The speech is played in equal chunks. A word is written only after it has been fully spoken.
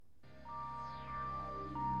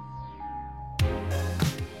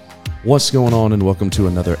What's going on, and welcome to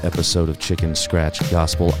another episode of Chicken Scratch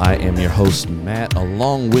Gospel. I am your host, Matt.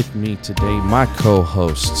 Along with me today, my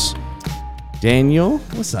co-hosts, Daniel.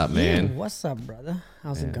 What's up, man? Yeah, what's up, brother?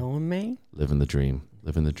 How's it going, man? Living the dream.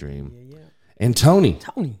 Living the dream. Yeah. And Tony.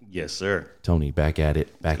 Yes, sir. Tony, back at it.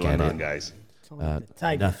 What's going on, guys?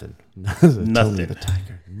 Nothing. Nothing. Tony the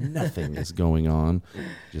Tiger. Nothing is going on.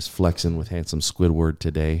 Just flexing with handsome Squidward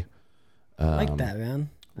today. I like that, man.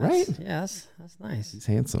 Right? Yeah, that's nice. He's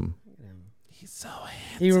handsome. He's so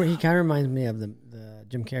handsome. He kind of reminds me of the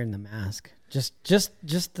Jim Carrey in The Mask. Just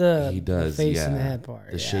the, He does, the face yeah. and the head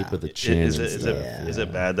part. The shape of the chin. Is and it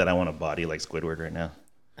stuff. bad that I want a body like Squidward right now?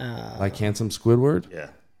 Like handsome Squidward?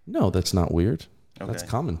 Yeah. No, that's not weird. Okay. That's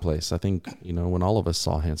commonplace. I think, when all of us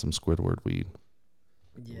saw handsome Squidward, we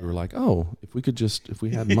were like, oh, if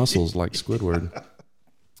we had muscles like Squidward.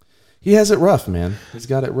 He has it rough, man. He's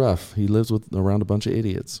got it rough. He lives around a bunch of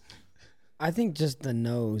idiots. I think just the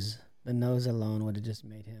nose alone would have just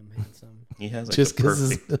made him handsome. He has like Just a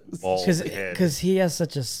perfect bald head. Because he has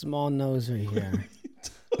such a small nose right here.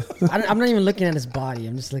 I'm not even looking at his body.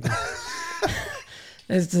 I'm just looking.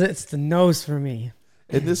 It's the nose for me.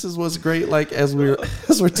 And this is what's great. Like as we're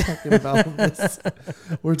talking about this,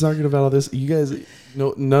 we're talking about all this. You guys,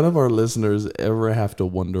 none of our listeners ever have to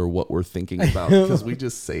wonder what we're thinking about because we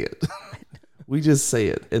just say it. We just say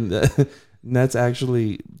it, and that's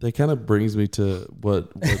actually that kind of brings me to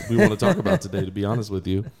what we want to talk about today. To be honest with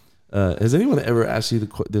you, has anyone ever asked you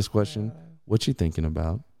this question? What you thinking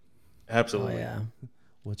about? Absolutely. Oh, yeah.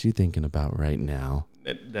 What you thinking about right now?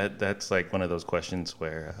 That's like one of those questions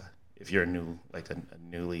where if you're a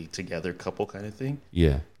newly together couple kind of thing,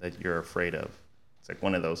 Yeah. that you're afraid of. It's like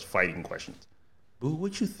one of those fighting questions. Boo,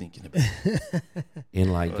 what you thinking about?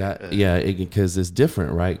 And like that, because it's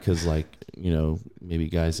different, right? Because maybe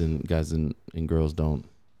guys and girls don't.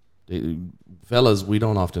 Fellas, we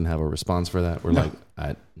don't often have a response for that. We're like,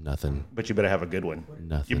 nothing. But you better have a good one.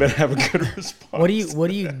 Nothing. You better have a good response. What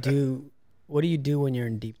do you do? What do you do when you're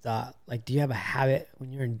in deep thought? Like, do you have a habit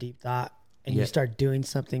when you're in deep thought and you start doing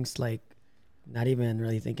something like not even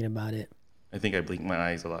really thinking about it? I think I blink my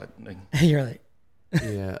eyes a lot. You're like,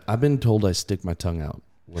 Yeah, I've been told I stick my tongue out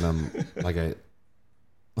when I'm like I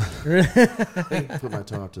put my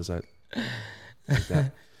tongue out to the side like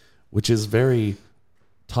that, which is very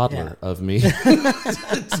toddler of me.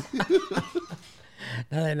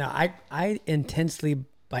 No. I intensely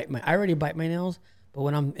I already bite my nails, but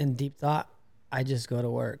when I'm in deep thought, I just go to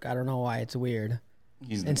work. I don't know why. It's weird.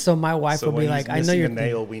 And so my wife will be like, I know you're a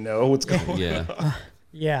nail. We know what's going on. Yeah.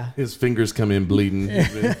 Yeah. His fingers come in bleeding.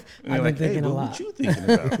 I've been thinking a lot. What you thinking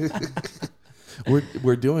about?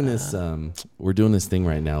 We're doing this thing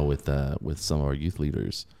right now with some of our youth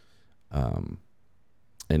leaders, and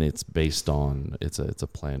it's based on it's a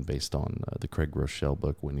plan based on the Craig Rochelle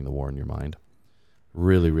book, Winning the War in Your Mind.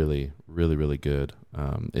 Really, really, really, really good.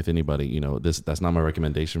 If anybody, that's not my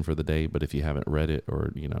recommendation for the day, but if you haven't read it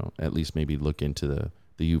or at least maybe look into the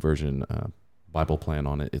YouVersion Bible plan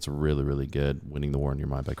on it, it's really, really good. Winning the War in Your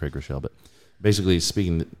Mind by Craig Rochelle. But basically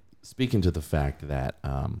speaking to the fact that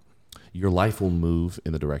your life will move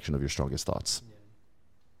in the direction of your strongest thoughts.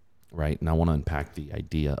 Right? And I want to unpack the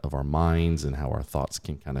idea of our minds and how our thoughts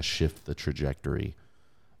can kind of shift the trajectory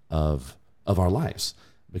of our lives.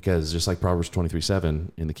 Because just like Proverbs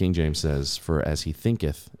 23:7 in the King James says, "For as he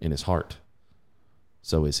thinketh in his heart,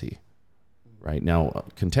 so is he." Right? Now,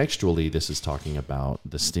 contextually, this is talking about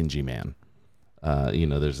the stingy man.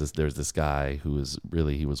 There's this guy who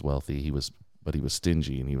he was wealthy, but he was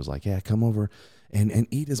stingy, and he was like, yeah, come over and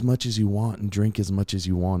eat as much as you want and drink as much as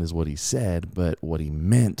you want is what he said, but what he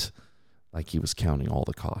meant, like he was counting all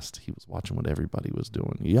the cost. He was watching what everybody was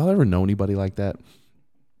doing. Y'all ever know anybody like that?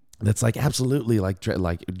 That's like absolutely like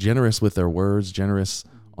generous with their words, generous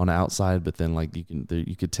on the outside, but then like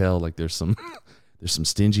you could tell like there's some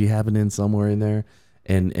stingy happening somewhere in there.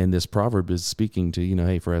 And this proverb is speaking to,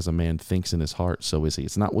 hey, for as a man thinks in his heart, so is he.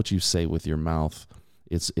 It's not what you say with your mouth.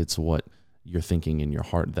 It's what you're thinking in your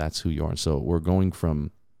heart. That's who you are. And so we're going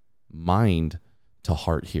from mind to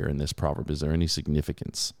heart here in this proverb. Is there any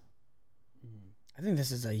significance? I think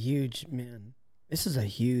this is a huge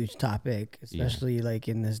topic, especially like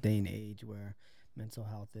in this day and age where mental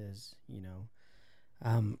health is,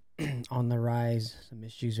 on the rise. Some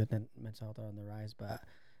issues with mental health are on the rise, but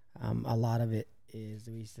a lot of it is,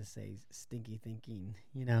 we used to say, stinky thinking,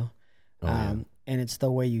 and it's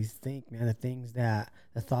the way you think, man.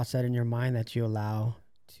 The thoughts that in your mind that you allow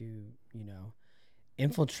to,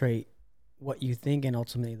 infiltrate what you think and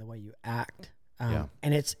ultimately the way you act. And I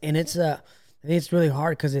think it's really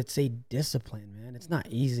hard because it's a discipline, man. It's not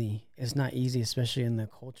easy. It's not easy, especially in the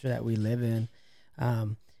culture that we live in.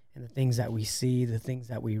 and the things that we see, the things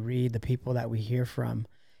that we read, the people that we hear from,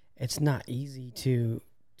 it's not easy to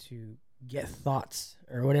get thoughts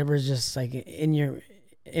or whatever is just like in your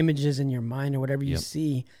images in your mind or whatever you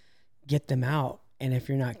see, get them out. And if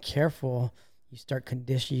you're not careful, you start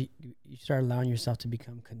allowing yourself to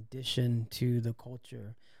become conditioned to the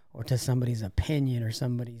culture or to somebody's opinion or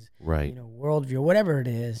somebody's worldview, whatever it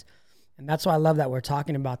is. And that's why I love that we're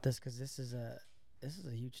talking about this, because this is a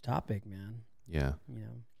huge topic, man. Yeah.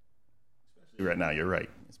 Especially right now, you're right.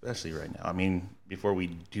 Especially right now. I mean, before we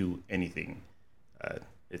do anything,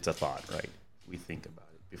 it's a thought, right? We think about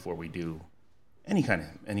it before we do any kind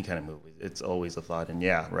of movie. It's always a thought. And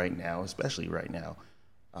right now, especially right now,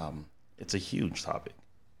 it's a huge topic.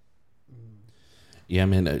 Yeah,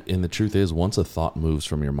 man. And the truth is, once a thought moves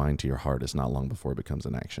from your mind to your heart, it's not long before it becomes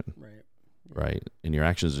an action. Right. Right. And your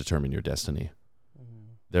actions determine your destiny. Mm-hmm.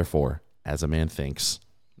 Therefore, as a man thinks,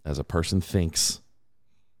 as a person thinks,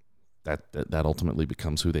 that ultimately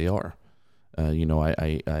becomes who they are. I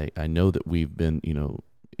know that we've been,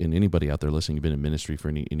 and anybody out there listening, you've been in ministry for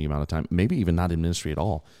any amount of time, maybe even not in ministry at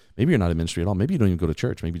all. Maybe you're not in ministry at all. Maybe you don't even go to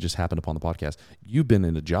church. Maybe you just happened upon the podcast. You've been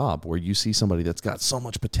in a job where you see somebody that's got so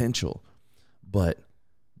much potential, but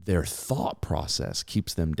their thought process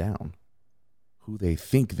keeps them down. Who they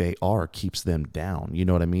think they are keeps them down. You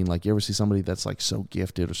know what I mean? Like, you ever see somebody that's like so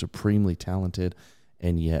gifted or supremely talented,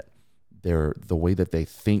 and yet the way that they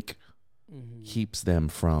think keeps them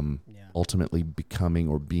from ultimately becoming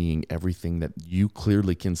or being everything that you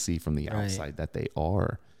clearly can see from the outside that they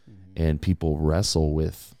are. And people wrestle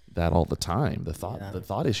with that all the time. The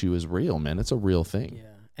thought issue is real, man. It's a real thing. Yeah.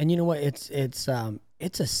 And you know what? It's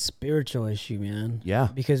a spiritual issue, man. Yeah.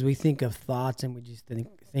 Because we think of thoughts and we just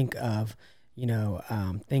think of,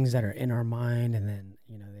 things that are in our mind, and then,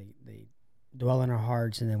 they dwell in our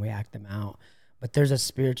hearts, and then we act them out. But there's a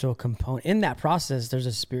spiritual component in that process. There's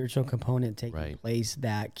a spiritual component taking place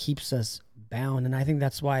that keeps us bound. And I think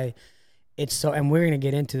that's why it's so, and we're going to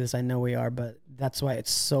get into this, I know we are, but that's why it's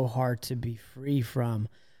so hard to be free from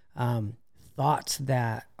thoughts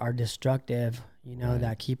that are destructive,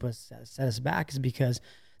 that keep us, set us back, is because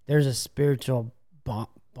there's a spiritual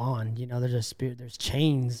bond, there's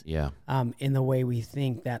chains in the way we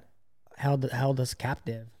think that held us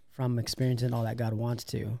captive from experiencing all that God wants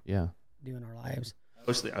to do in our lives.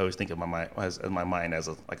 I always think of my mind as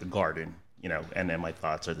a garden, and then my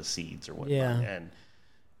thoughts are the seeds or whatnot. Yeah.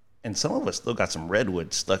 And some of us still got some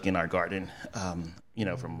redwood stuck in our garden,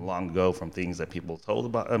 from long ago, from things that people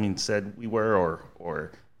said we were,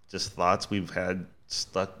 or just thoughts we've had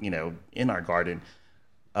stuck, in our garden.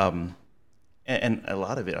 And a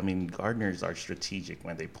lot of it, gardeners are strategic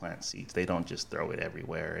when they plant seeds. They don't just throw it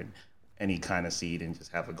everywhere and any kind of seed and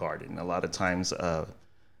just have a garden. A lot of times, the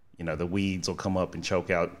weeds will come up and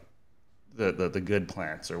choke out the good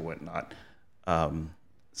plants or whatnot.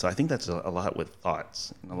 So I think that's a lot with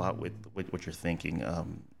thoughts and a lot with what you're thinking.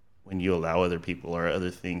 When you allow other people or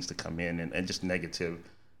other things to come in and just negative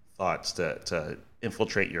thoughts to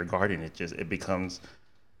infiltrate your garden, it becomes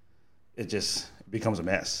a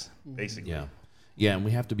mess, basically. Yeah, and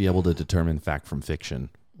we have to be able to determine fact from fiction,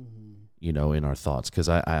 in our thoughts. Because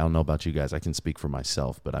I don't know about you guys, I can speak for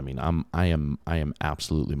myself, but I am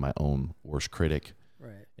absolutely my own worst critic.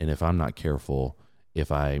 Right. And if I'm not careful,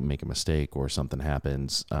 if I make a mistake or something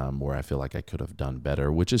happens where I feel like I could have done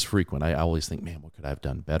better, which is frequent, I always think, man, what could I have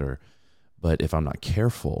done better? But if I'm not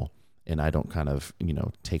careful and I don't kind of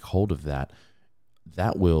take hold of that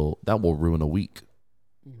will ruin a week.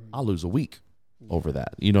 I'll lose a week over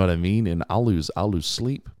that. You know what I mean? And I'll lose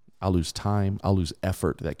sleep. I'll lose time. I'll lose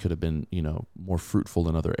effort that could have been, more fruitful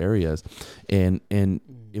in other areas. And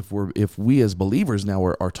if we as believers now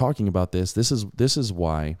are talking about this is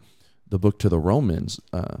why the book to the Romans,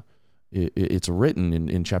 it's written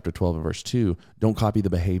in chapter 12 and verse 2, don't copy the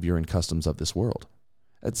behavior and customs of this world.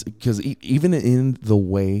 That's because even in the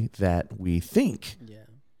way that we think,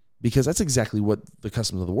 because that's exactly what the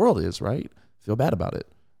customs of the world is, right? Feel bad about it.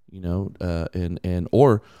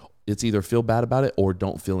 Or it's either feel bad about it or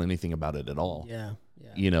don't feel anything about it at all.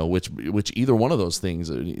 Which either one of those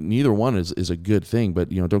things, neither one is a good thing, but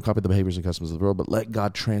don't copy the behaviors and customs of the world, but let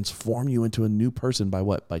God transform you into a new person by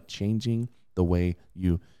what? By changing the way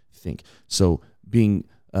you think. So being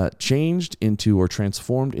changed into or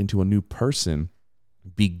transformed into a new person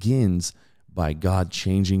begins by God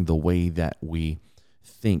changing the way that we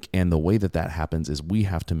think. And the way that happens is we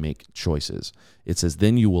have to make choices. It says,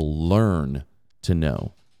 then you will learn to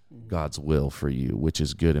know God's will for you, which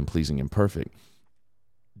is good and pleasing and perfect.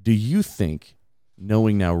 Do you think,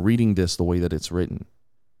 knowing now, reading this the way that it's written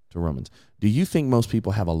to Romans, do you think most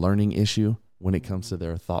people have a learning issue when it comes to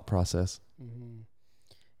their thought process?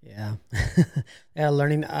 Yeah. Yeah,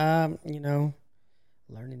 learning,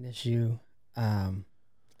 learning issue,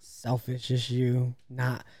 selfish issue,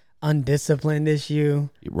 not undisciplined issue.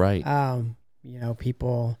 Right.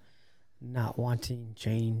 People not wanting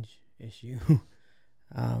change issue.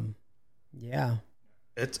 Yeah.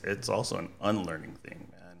 It's also an unlearning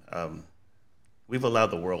thing, man. We've allowed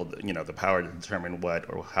the world, the power to determine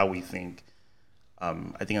what or how we think.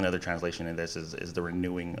 I think another translation in this is the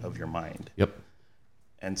renewing of your mind. Yep.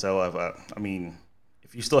 And so,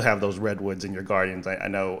 if you still have those redwoods in your gardens, I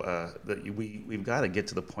know that we've got to get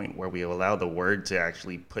to the point where we allow the Word to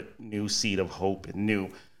actually put new seed of hope and new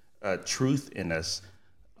truth in us,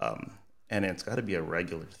 and it's got to be a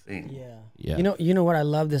regular thing. Yeah. Yeah. You know what? I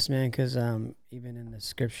love this, man, because even in the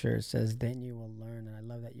scripture it says, "Then you will learn." And I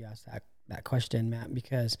love that you asked that question, Matt,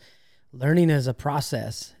 because learning is a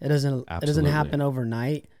process. It doesn't happen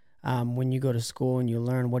overnight. When you go to school and you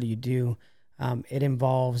learn, what do? It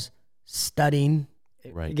involves studying,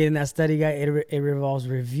 Right. getting that study guide. It involves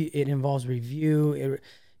review. It involves review.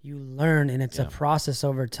 You learn, and it's a process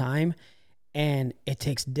over time. And it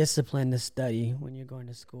takes discipline to study when you're going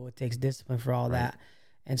to school. It takes discipline for all that.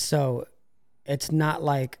 And so it's not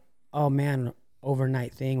like, oh man,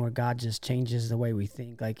 overnight thing where God just changes the way we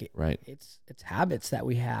think. Like it's habits that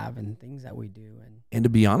we have and things that we do. And to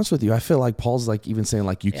be honest with you, I feel like Paul's like even saying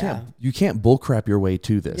like you can't bullcrap your way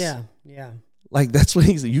to this. Yeah. Yeah. Like that's what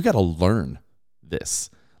he's, you got to learn this.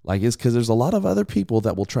 Like it's because there's a lot of other people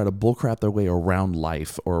that will try to bullcrap their way around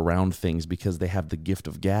life or around things because they have the gift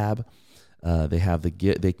of gab. They have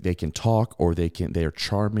they can talk, or they're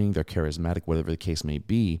charming, they're charismatic, whatever the case may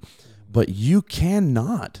be. But you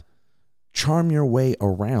cannot charm your way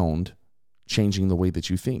around changing the way that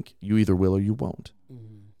you think. You either will or you won't.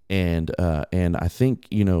 And I think,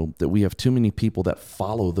 that we have too many people that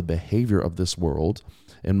follow the behavior of this world,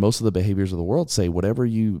 and most of the behaviors of the world say whatever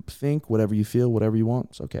you think, whatever you feel, whatever you want,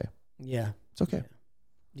 it's okay. Yeah. It's okay.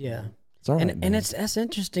 Yeah. It's all right. And it's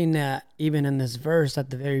interesting that even in this verse at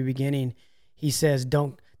the very beginning, he says,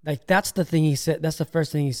 don't, like, that's the thing he said. That's the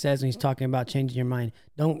first thing he says when he's talking about changing your mind.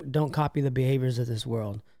 Don't copy the behaviors of this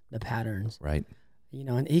world, the patterns. Right.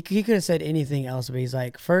 And he could have said anything else, but he's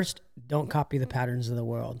like, first, don't copy the patterns of the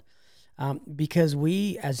world. Because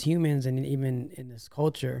we as humans, and even in this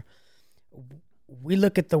culture, we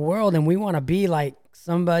look at the world and we want to be like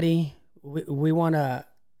somebody. We want to,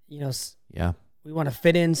 we want to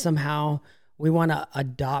fit in somehow. We want to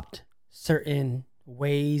adopt certain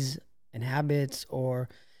ways and habits or,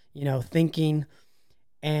 thinking.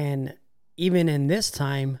 And even in this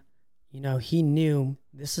time, he knew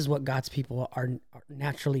this is what God's people are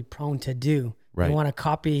naturally prone to do. Right. They want to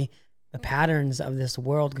copy the patterns of this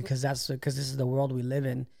world because this is the world we live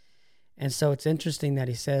in. And so it's interesting that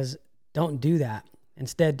he says, don't do that.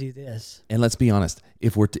 Instead, do this. And let's be honest.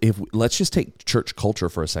 If let's just take church culture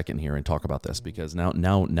for a second here and talk about this, because now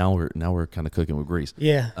we're kind of cooking with grease.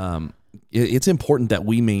 Yeah. It's important that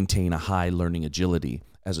we maintain a high learning agility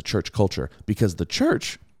as a church culture, because the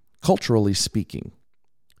church, culturally speaking,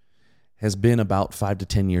 has been about 5 to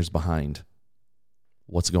 10 years behind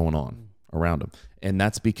what's going on around them. And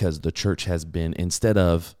that's because the church has been, instead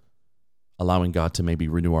of allowing God to maybe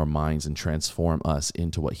renew our minds and transform us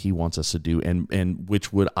into what he wants us to do, and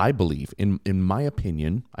which would, I believe, in my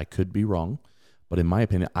opinion, I could be wrong, but in my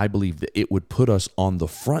opinion, I believe that it would put us on the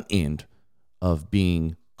front end of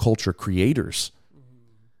being culture creators.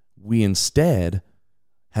 We instead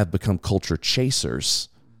have become culture chasers.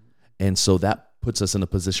 And so that puts us in a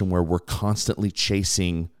position where we're constantly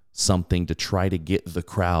chasing something to try to get the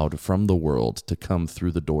crowd from the world to come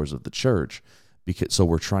through the doors of the church. So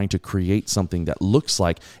we're trying to create something that looks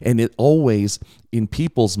like, and it always, in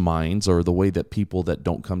people's minds, or the way that people that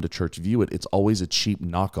don't come to church view it, it's always a cheap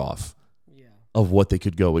knockoff of what they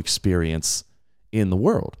could go experience in the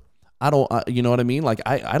world. You know what I mean? Like,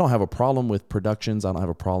 I don't have a problem with productions. I don't have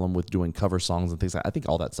a problem with doing cover songs and things like that. I think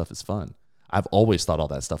all that stuff is fun. I've always thought all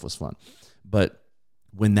that stuff was fun. But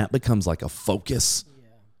when that becomes like a focus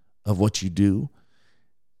of what you do,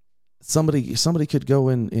 somebody could go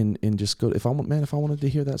and just go, if I wanted to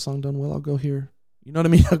hear that song done well, I'll go hear, you know what I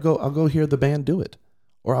mean? I'll go hear the band do it.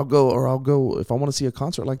 Or I'll go, if I want to see a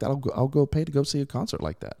concert like that, I'll go pay to go see a concert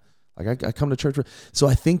like that. Like I come to church. So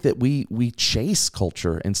I think that we chase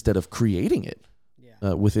culture instead of creating it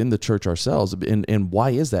within the church ourselves. And why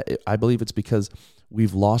is that? I believe it's because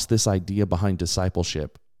we've lost this idea behind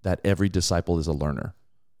discipleship that every disciple is a learner.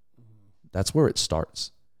 That's where it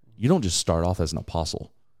starts. You don't just start off as an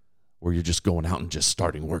apostle where you're just going out and just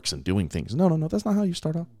starting works and doing things. No, that's not how you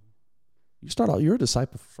start out. You start out, you're a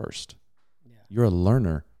disciple first. Yeah. You're a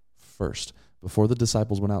learner first. Before the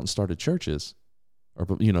disciples went out and started churches, or,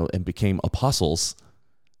 and became apostles,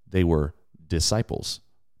 they were disciples.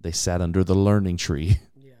 They sat under the learning tree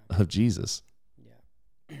of Jesus.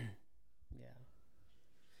 Yeah. Yeah.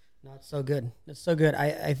 No, it's so good. It's so good.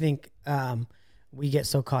 I think we get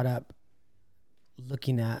so caught up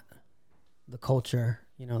looking at the culture,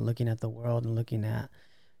 looking at the world and looking at,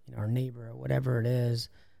 our neighbor or whatever it is,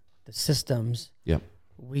 the systems. Yep.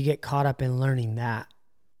 We get caught up in learning that,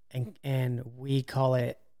 and we call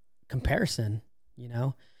it comparison.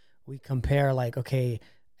 We compare like, okay,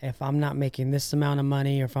 if I'm not making this amount of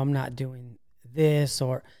money, or if I'm not doing this,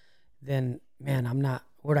 or then, man, I'm not,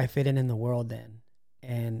 where do I fit in the world then?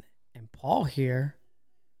 And Paul here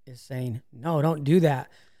is saying, no, don't do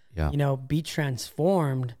that. Yeah. Be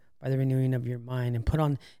transformed by the renewing of your mind, and put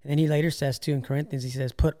on, and then he later says too in Corinthians, he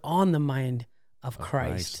says, put on the mind of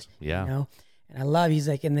Christ. Yeah. And I love, he's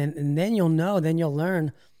like, and then you'll know, then you'll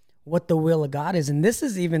learn what the will of God is. And this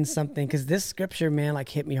is even something, because this scripture, man, like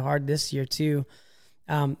hit me hard this year too.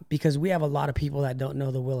 Because we have a lot of people that don't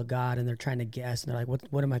know the will of God, and they're trying to guess, and they're like,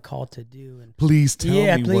 what am I called to do? And please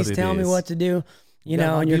tell me what to do.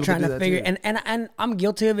 And you're trying to figure, and I'm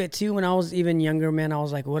guilty of it too. When I was even younger, man, I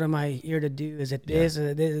was like, what am I here to do? Is it this?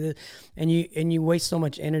 Is it this? And you waste so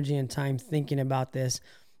much energy and time thinking about this.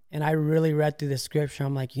 And I really read through the scripture.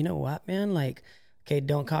 I'm like, you know what, man? Like, okay,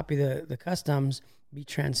 don't copy the customs, be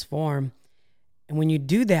transformed. And when you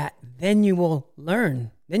do that, then you will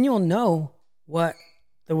learn. Then you'll know what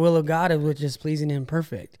the will of God is, which is pleasing and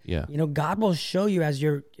perfect. Yeah. God will show you as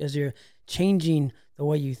you're changing the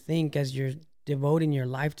way you think, as you're devoting your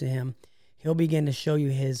life to him, he'll begin to show you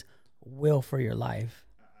his will for your life.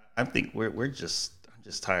 I think I'm just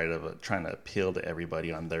tired of trying to appeal to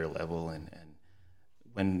everybody on their level, and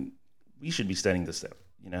when we should be setting the step,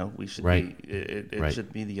 we should right. be, it right.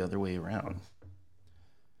 should be the other way around.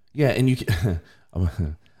 Yeah. And you can,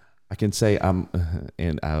 I can say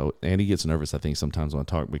Andy gets nervous, I think, sometimes when I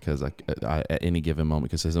talk, because I at any given moment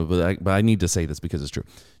can say something, but I need to say this because it's true.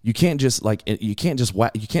 You can't just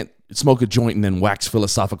smoke a joint and then wax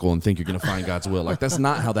philosophical and think you're going to find God's will. Like, that's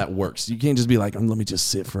not how that works. You can't just be like, let me just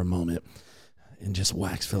sit for a moment and just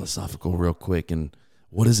wax philosophical real quick. And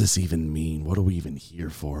what does this even mean? What are we even here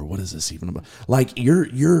for? What is this even about? Like,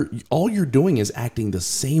 all you're doing is acting the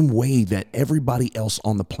same way that everybody else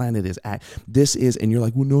on the planet is and you're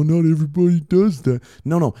like, well, no, not everybody does that.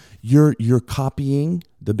 No, you're copying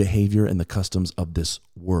the behavior and the customs of this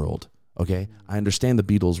world. Okay, I understand the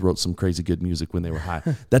Beatles wrote some crazy good music when they were high.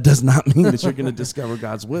 That does not mean that you're going to discover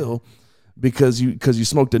God's will because you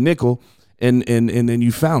smoked a nickel and then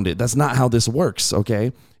you found it. That's not how this works.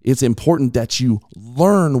 Okay. It's important that you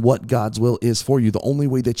learn what God's will is for you. The only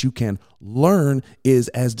way that you can learn is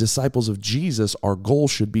as disciples of Jesus. Our goal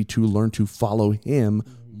should be to learn to follow him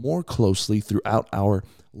more closely throughout our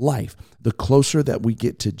life. The closer that we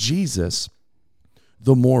get to Jesus,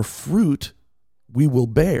 the more fruit we will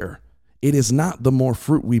bear. It is not the more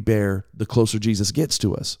fruit we bear, the closer Jesus gets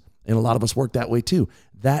to us. And a lot of us work that way too.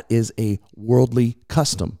 That is a worldly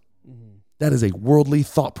custom. That is a worldly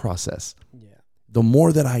thought process. The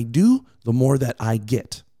more that I do, the more that I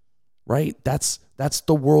get, right? That's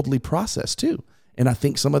the worldly process too. And I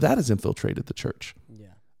think some of that has infiltrated the church.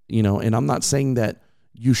 Yeah. And I'm not saying that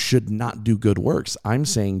you should not do good works. I'm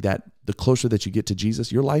saying that the closer that you get to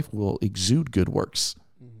Jesus, your life will exude good works.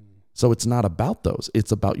 Mm-hmm. So it's not about those.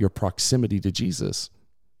 It's about your proximity to Jesus.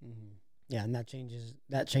 Mm-hmm. Yeah, and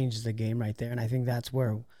that changes the game right there. And I think that's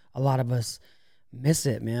where a lot of us miss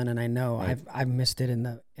it, man. And I know right. I've missed it in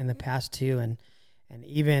the past too. And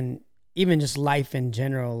even just life in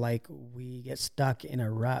general, like we get stuck in a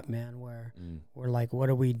rut, man, where we're like, what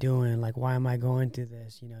are we doing? Like, why am I going through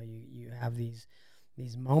this? You have these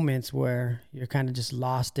moments where you're kind of just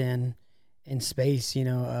lost in space,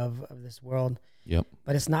 of this world. Yep.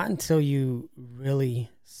 But it's not until you really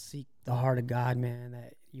seek the heart of God, man,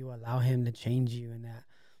 that you allow him to change you,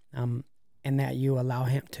 and that you allow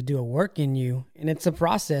him to do a work in you. And it's a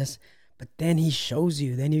process. But then he shows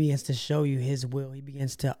you, then he begins to show you his will. He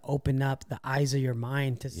begins to open up the eyes of your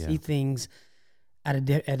mind to see things at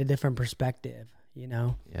a different perspective,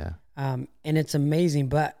 Yeah. And it's amazing,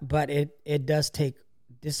 but it does take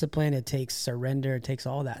discipline. It takes surrender. It takes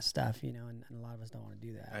all that stuff, and a lot of us don't want to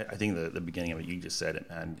do that. I think the beginning of it, you just said it,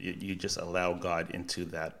 man. You just allow God into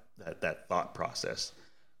that thought process.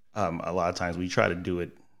 A lot of times we try to do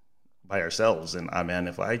it by ourselves. And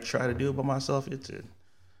if I try to do it by myself,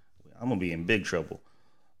 I'm gonna be in big trouble.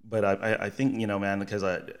 But I think, man, because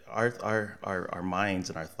our minds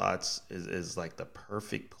and our thoughts is like the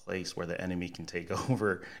perfect place where the enemy can take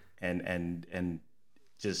over and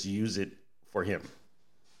just use it for him.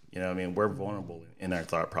 You know what I mean? We're vulnerable in our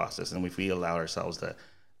thought process. And if we allow ourselves to,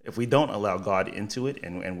 if we don't allow God into it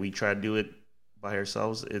and we try to do it by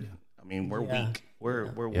ourselves, we're weak.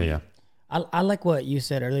 We're weak. Yeah. I like what you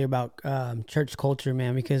said earlier about church culture,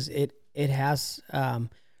 man, because it has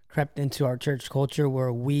crept into our church culture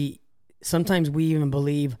where sometimes we even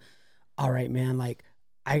believe, all right, man, like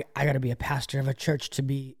I got to be a pastor of a church to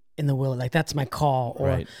be in the will. Like that's my call,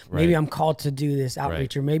 or maybe I'm called to do this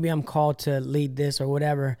outreach, or maybe I'm called to lead this or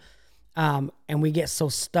whatever. And we get so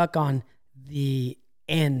stuck on the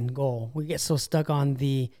end goal. We get so stuck on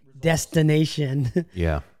the destination.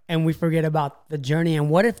 Yeah. And we forget about the journey. And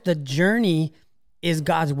what if the journey is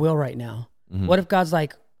God's will right now? Mm-hmm. What if God's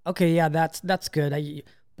like, okay, yeah, that's good.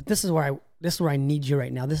 But this is where I need you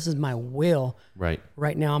right now. This is my will.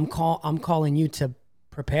 Right now, I'm calling you to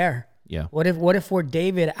prepare. Yeah. What if we're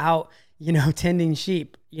David out, tending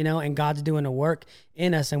sheep, and God's doing a work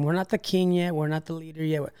in us, and we're not the king yet, we're not the leader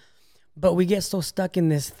yet, but we get so stuck in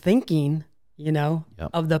this thinking,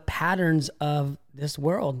 of the patterns of this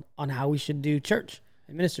world on how we should do church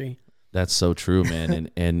and ministry. That's so true,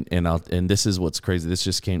 man. and this is what's crazy. This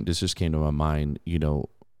just came to my mind.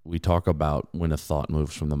 We talk about when a thought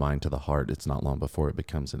moves from the mind to the heart, it's not long before it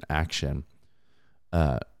becomes an action.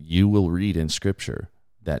 You will read in Scripture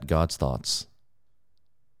that God's thoughts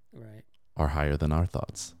are higher than our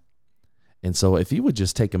thoughts. And so if you would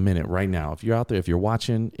just take a minute right now, if you're out there, if you're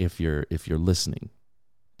watching, if you're listening,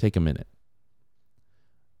 take a minute.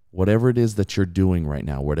 Whatever it is that you're doing right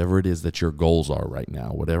now, whatever it is that your goals are right now,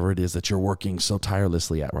 whatever it is that you're working so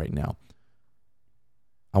tirelessly at right now,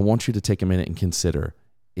 I want you to take a minute and consider,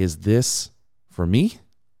 is this for me?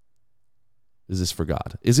 Is this for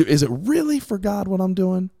God? Is it really for God what I'm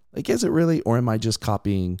doing? Like, is it really? Or am I just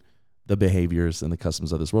copying the behaviors and the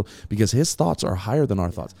customs of this world? Because his thoughts are higher than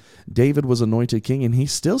our thoughts. David was anointed king and he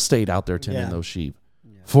still stayed out there tending those sheep.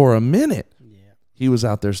 Yeah. For a minute, he was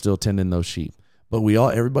out there still tending those sheep. But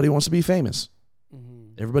everybody wants to be famous.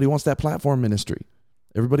 Mm-hmm. Everybody wants that platform ministry.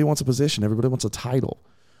 Everybody wants a position. Everybody wants a title.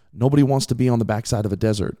 Nobody wants to be on the backside of a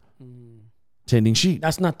desert tending sheep.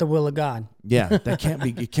 That's not the will of God. Yeah, that can't be.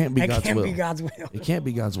 It can't be God's will. It can't be God's will. It can't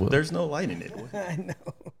be God's will. There's no light in it. I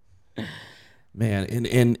know. Man,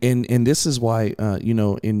 and this is why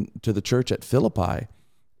to the church at Philippi,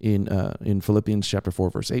 in Philippians chapter 4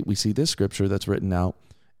 verse 8, we see this scripture that's written out.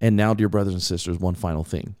 And now, dear brothers and sisters, one final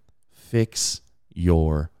thing: fix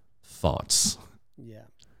your thoughts. Yeah.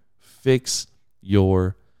 Fix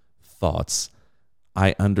your thoughts.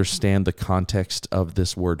 I understand the context of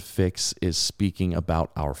this word fix is speaking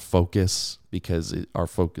about our focus, because our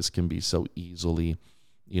focus can be so easily,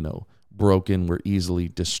 broken. We're easily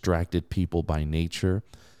distracted people by nature.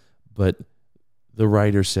 But the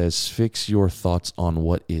writer says, fix your thoughts on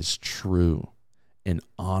what is true and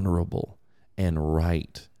honorable and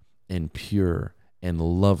right and pure and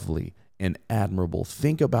lovely and admirable.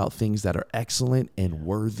 Think about things that are excellent and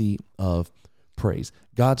worthy of praise.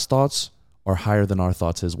 God's thoughts are higher than our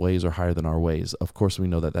thoughts. His ways are higher than our ways. Of course, we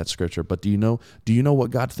know that that's scripture. But do you know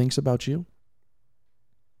what God thinks about you?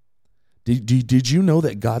 Did you know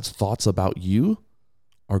that God's thoughts about you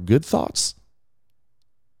are good thoughts?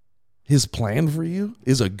 His plan for you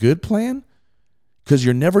is a good plan? Because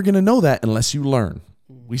you're never going to know that unless you learn.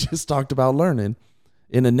 We just talked about learning.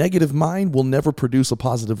 And a negative mind will never produce a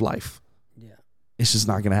positive life. Yeah. It's just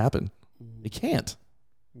not going to happen. It can't.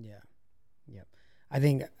 Yeah. Yeah. I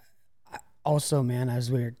think also, man,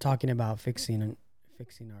 as we're talking about fixing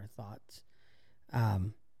our thoughts,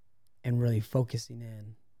 and really focusing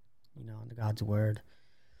in, on God's word.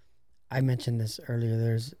 I mentioned this earlier.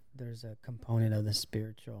 There's a component of the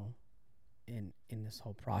spiritual in this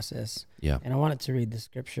whole process. Yeah. And I wanted to read the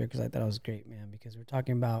scripture because I thought it was great, man, because we're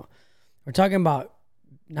talking about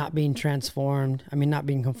not being transformed. I mean, not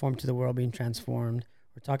being conformed to the world, being transformed.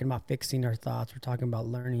 We're talking about fixing our thoughts. We're talking about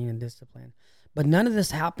learning and discipline. But none of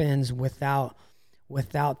this happens without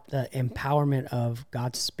the empowerment of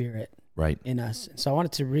God's Spirit in us. So I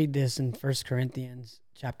wanted to read this in 1 Corinthians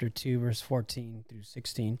chapter 2, verse 14 through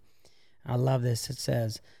 16. I love this. It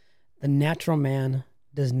says, "The natural man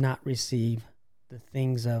does not receive the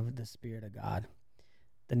things of the Spirit of God."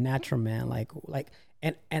 The natural man,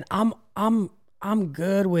 and I'm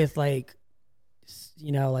good with like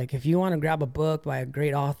if you want to grab a book by a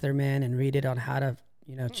great author, man, and read it on how to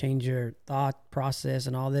change your thought process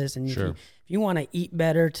and all this, and sure. if you want to eat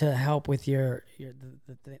better to help with the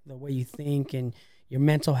way you think and your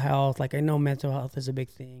mental health, like I know mental health is a big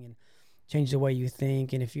thing, and change the way you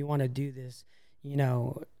think, and if you want to do this,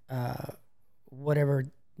 whatever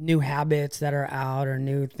new habits that are out or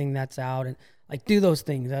new thing that's out, and like do those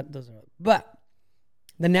things. But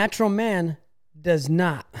the natural man does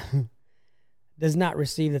not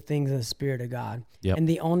receive the things of the Spirit of God. Yep. And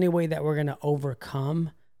the only way that we're going to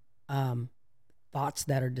overcome thoughts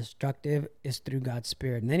that are destructive is through God's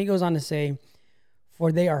Spirit. And then he goes on to say,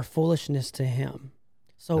 for they are foolishness to him.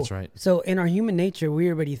 So, That's right. So in our human nature, we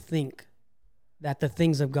already think that the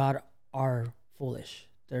things of God are foolish.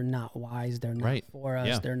 They're not wise. They're not for us.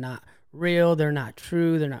 Yeah. They're not real. They're not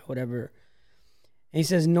true. They're not whatever. And he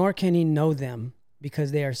says, nor can he know them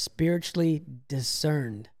because they are spiritually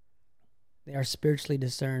discerned. They are spiritually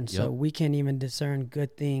discerned. Yep. So we can't even discern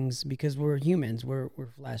good things because we're humans. We're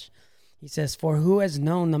flesh. He says, for who has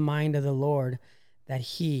known the mind of the Lord that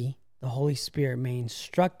he, the Holy Spirit, may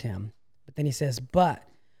instruct him? But then he says, but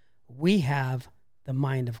we have the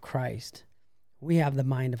mind of Christ. We have the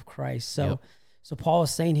mind of Christ. So, so Paul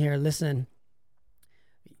is saying here, listen,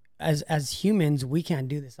 as humans, we can't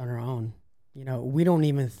do this on our own. You know, we don't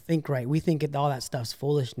even think right. We think all that stuff's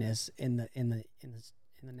foolishness in the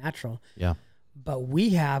natural. Yeah. But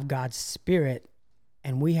we have God's Spirit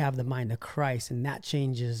and we have the mind of Christ, and that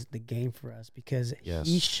changes the game for us because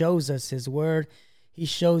he shows us his word. He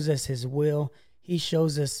shows us his will. He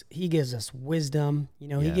shows us, he gives us wisdom. You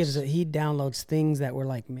know, he downloads things that we're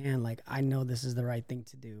like, man, like I know this is the right thing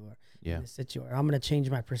to do, or in this situation, or I'm going to change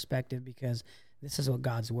my perspective because this is what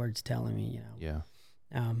God's word's telling me, you know?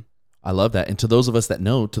 Yeah. I love that. And to those of us that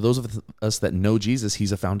know, Jesus,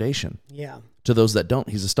 he's a foundation. Yeah. To those that don't,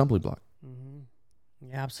 he's a stumbling block. Mm-hmm.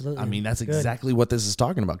 Yeah, absolutely. I mean, that's exactly what this is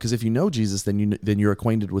talking about. Because if you know Jesus, then you're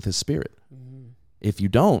acquainted with his Spirit. Mm-hmm. If you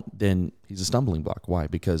don't, then he's a stumbling block. Why?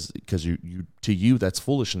 Because you to you that's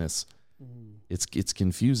foolishness. Mm-hmm. It's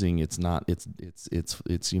confusing. It's not. It's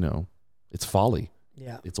you know, it's folly.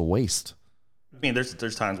 Yeah. It's a waste. I mean,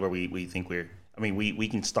 there's times where we think we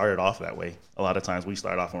can start it off that way. A lot of times we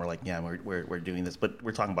start off and we're like, yeah, we're doing this, but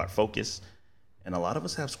we're talking about focus, and a lot of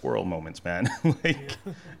us have squirrel moments, man. Like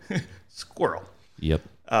squirrel. Yep.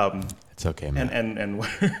 It's okay, man. And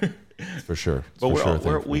we're for sure.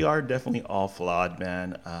 But we are definitely all flawed,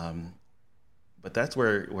 man. But that's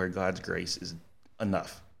where God's grace is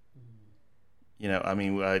enough. You know, I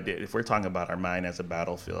mean, if we're talking about our mind as a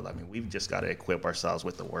battlefield, I mean, we've just got to equip ourselves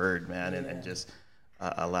with the word, man, and just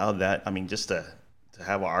allow that. I mean, just to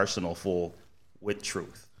have our arsenal full with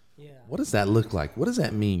truth. Yeah. What does that look like? What does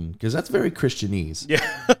that mean? Because that's very Christianese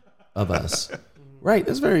of us. Right.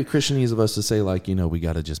 That's very Christianese of us to say, like, you know, we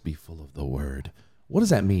got to just be full of the word. What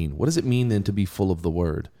does that mean? What does it mean then to be full of the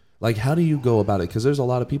word? Like, how do you go about it? Because there's a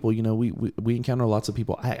lot of people, you know, we encounter lots of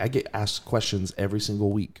people. I get asked questions every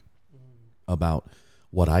single week about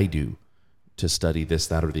what I do to study this,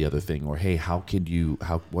 that, or the other thing. Or, hey,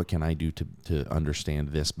 what can I do to understand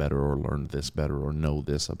this better or learn this better or know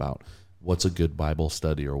this about what's a good Bible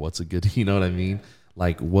study or what's a good, you know what I mean?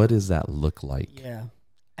 Like, what does that look like? Yeah.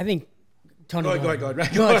 I think Tony. Go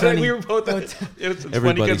ahead, Tony. We were both. It was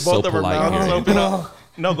funny because both of our mouths open up.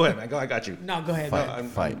 No, go ahead, man. I got you. No, go ahead.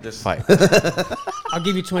 Fight. I'll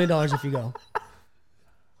give you $20 if you go.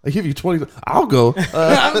 I give you 20. I'll go.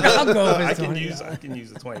 I'll go. I can use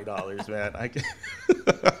the $20, man. I can.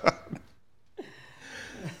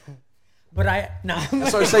 But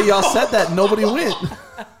That's why I say y'all said that and nobody went.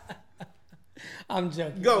 I'm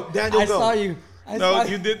joking. Go, Daniel. I saw you.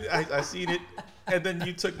 You did. I seen it, and then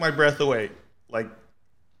you took my breath away. Like,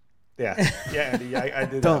 Andy, I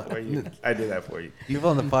did that for you. I did that for you. People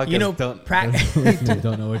on the podcast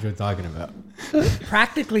don't know what you're talking about.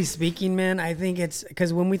 Practically speaking, man, I think it's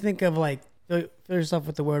because when we think of like fill yourself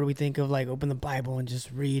with the word, we think of like open the Bible and just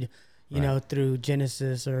read, you know, through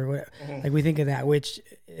Genesis or whatever. Mm-hmm. Like we think of that, which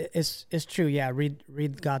is true. Yeah,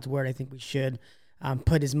 read God's word. I think we should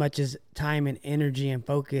put as much as time and energy and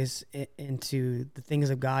focus into the things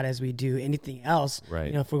of God as we do anything else. Right.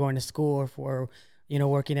 You know, if we're going to school or if we're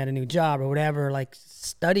working at a new job or whatever, like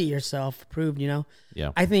study yourself, prove,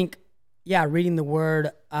 Yeah. I think, reading the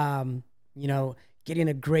word, getting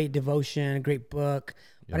a great devotion, a great book.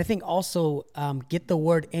 But I think also get the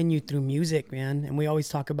word in you through music, man. And we always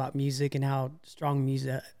talk about music and how strong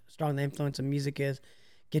the influence of music is.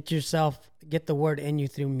 Get the word in you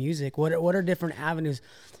through music. What are different avenues?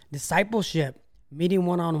 Discipleship, meeting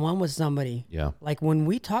one-on-one with somebody. Yeah. Like when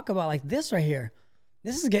we talk about like this right here,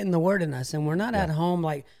 this is getting the word in us, and we're not at home,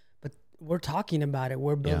 but we're talking about it.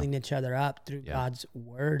 We're building each other up through God's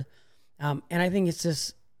word. And I think it's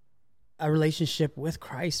just a relationship with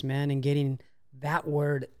Christ, man, and getting that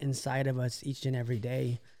word inside of us each and every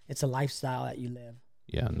day. It's a lifestyle that you live.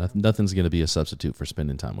 Yeah, nothing's going to be a substitute for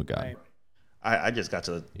spending time with God. Right. I just got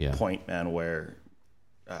to the point, man, where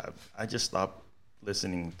I just stopped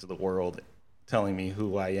listening to the world telling me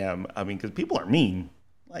who I am. I mean, because people are mean.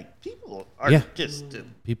 Like, people are just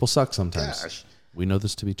people suck sometimes. Gosh. We know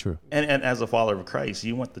this to be true. And as a follower of Christ,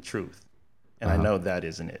 you want the truth, and I know that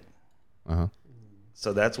isn't it.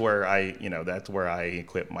 So that's where I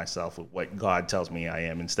equip myself with what God tells me I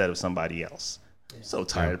am instead of somebody else. I'm so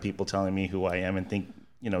tired of people telling me who I am and think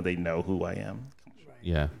they know who I am.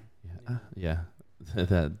 Yeah. Yeah.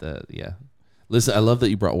 Listen, I love that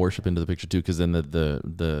you brought worship into the picture too, because then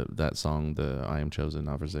that song, the "I am chosen,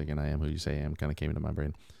 not forsaken, I am who you say I am," kind of came into my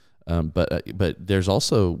brain. But there's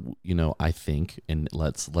also, I think, and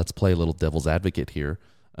let's play a little devil's advocate here.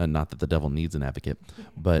 Not that the devil needs an advocate,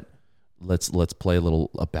 but let's play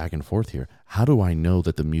a back and forth here. How do I know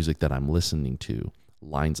that the music that I'm listening to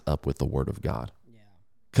lines up with the Word of God?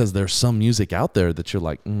 Because there's some music out there that you're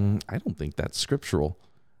like, I don't think that's scriptural,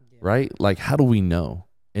 right? Like, how do we know?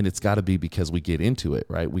 And it's got to be because we get into it,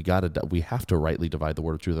 right? We have to rightly divide the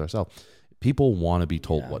word of truth ourselves. People want to be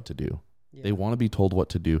told what to do. Yeah. They want to be told what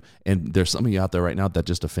to do. And there's some of you out there right now that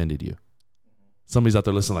just offended you. Somebody's out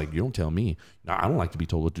there listening like, you don't tell me. No, I don't like to be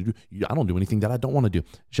told what to do. I don't do anything that I don't want to do.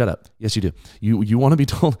 Shut up. Yes, you do. You want to be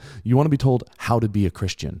told. You want to be told how to be a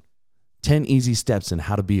Christian. 10 easy steps in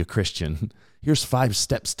how to be a Christian. Here's 5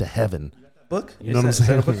 steps to heaven. Book? You know what I'm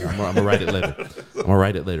saying? I'm gonna write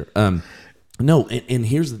it later. No, and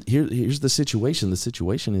here's the situation. The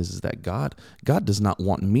situation is that God does not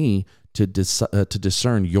want me to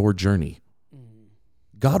discern your journey.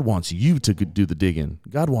 God wants you to do the digging.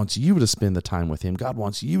 God wants you to spend the time with Him. God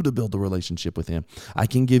wants you to build the relationship with Him. I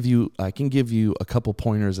can give you a couple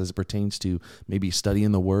pointers as it pertains to maybe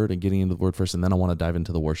studying the Word and getting into the Word first, and then I want to dive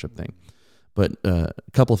into the worship thing. But a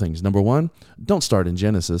couple things. Number one, don't start in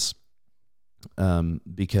Genesis,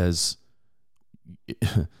 because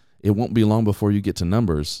it won't be long before you get to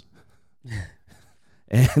Numbers.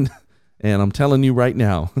 and I'm telling you right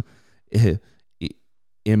now,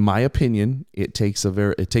 in my opinion, it takes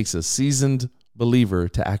a seasoned believer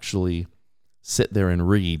to actually sit there and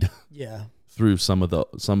read through some of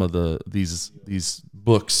these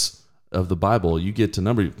books of the Bible. You get to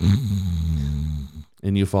Numbers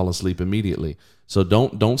and you fall asleep immediately. So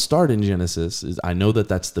don't start in Genesis. I know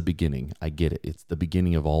that's the beginning. I get it. It's the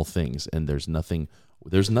beginning of all things, and there's nothing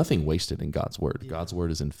wasted in God's word. God's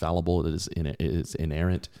word is infallible. It is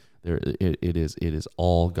inerrant. It is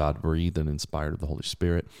all God breathed and inspired of the Holy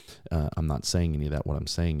Spirit. I'm not saying any of that. What I'm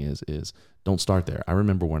saying is don't start there. I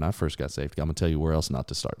remember when I first got saved. I'm gonna tell you where else not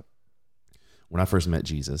to start. When I first met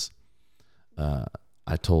Jesus,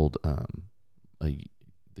 I told the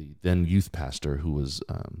then youth pastor who was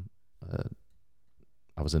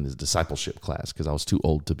I was in his discipleship class because I was too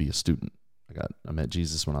old to be a student. I met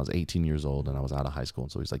Jesus when I was 18 years old and I was out of high school.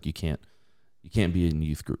 And so he's like, you can't be in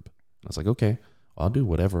youth group. And I was like, okay, well, I'll do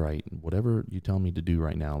whatever you tell me to do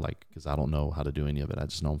right now. Like, cause I don't know how to do any of it. I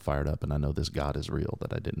just know I'm fired up and I know this God is real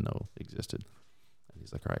that I didn't know existed. And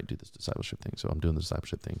he's like, all right, do this discipleship thing. So I'm doing the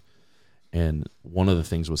discipleship thing. And one of the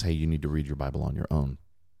things was, hey, you need to read your Bible on your own.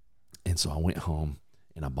 And so I went home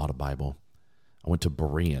and I bought a Bible. I went to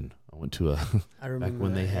Berean. I went to back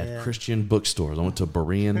when they had Christian bookstores. I went to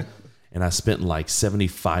Berean. And I spent like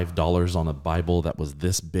 $75 on a Bible that was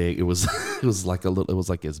this big. It was like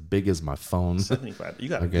as big as my phone. 75. You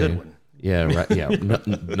got a good one. Yeah, right. Yeah,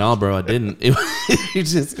 no, bro, I didn't. It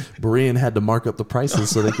just Berean had to mark up the prices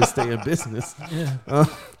so they could stay in business. Yeah.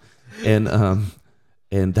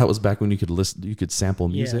 And that was back when you could sample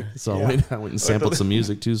music. Yeah. So I went and sampled some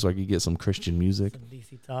music too, so I could get some Christian music. Some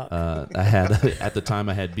DC talk. I had at the time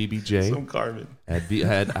I had BBJ. Some Carmen. I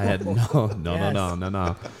had no.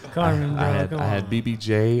 Carmen, I had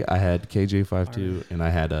BBJ. I had KJ52, and I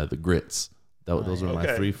had the Grits. Those were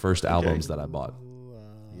my 3 first albums that I bought.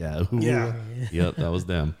 Yeah. Yep, that was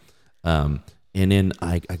them. And then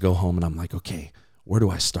I go home and I'm like, okay, where do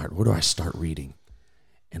I start? Where do I start reading?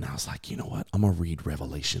 And I was like, you know what? I'm going to read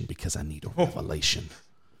Revelation because I need a revelation.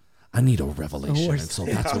 And so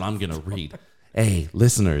that's what I'm going to read. Hey,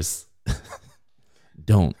 listeners,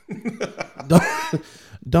 don't.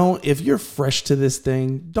 If you're fresh to this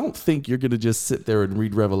thing, don't think you're going to just sit there and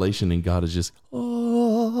read Revelation and God is just,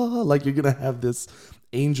 like you're going to have this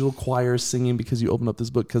angel choir singing because you open up this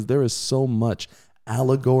book, because there is so much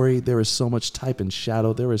allegory. There is so much type and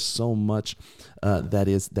shadow. There is so much that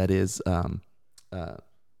is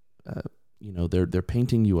they're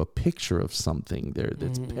painting you a picture of something there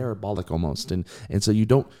that's parabolic almost, and so you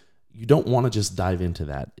don't want to just dive into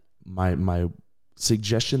that. My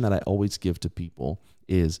suggestion that I always give to people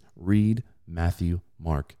is read Matthew,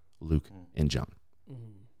 Mark, Luke, and John.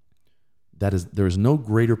 There is no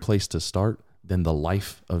greater place to start than the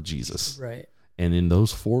life of Jesus. Right. And in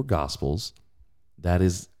those 4 Gospels, that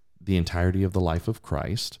is the entirety of the life of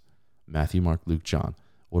Christ: Matthew, Mark, Luke, John.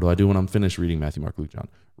 What do I do when I'm finished reading Matthew, Mark, Luke, John?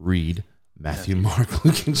 Read Matthew, Mark,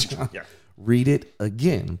 Luke, and John. Yeah. Read it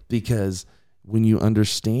again, because when you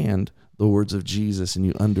understand the words of Jesus and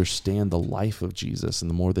you understand the life of Jesus, and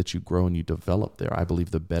the more that you grow and you develop there, I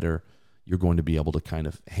believe the better you're going to be able to kind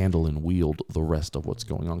of handle and wield the rest of what's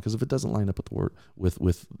going on. Because if it doesn't line up with the word,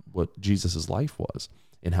 with what Jesus's life was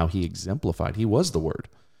and how he exemplified, he was the word.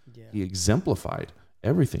 Yeah. He exemplified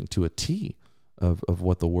everything to a T of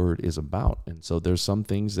what the word is about. And so there's some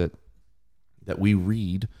things that we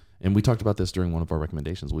read, and we talked about this during one of our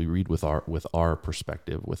recommendations. We read with our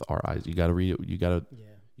perspective, with our eyes. You got to read it. You got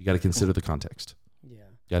to consider the context. Yeah.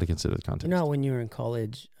 Got to consider the context. You know, when you were in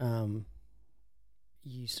college, you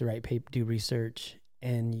used to write paper, do research,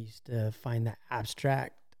 and you used to find the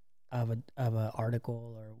abstract of a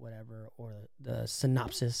article or whatever, or the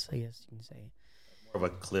synopsis, I guess you can say. More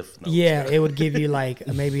of a cliff note. Yeah, it would give you like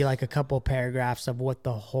maybe like a couple paragraphs of what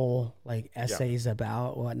the whole like essay is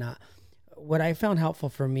about, whatnot. What I found helpful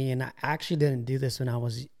for me, and I actually didn't do this when I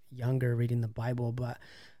was younger reading the Bible, but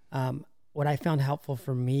what I found helpful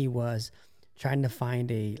for me was trying to find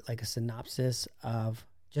a synopsis of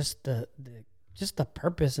just the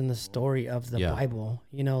purpose and the story of the Bible,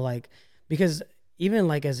 you know, like, because even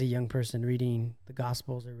like as a young person reading the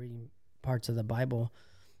Gospels or reading parts of the Bible,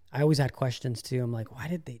 I always had questions too. I'm like, why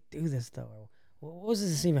did they do this though? Or what was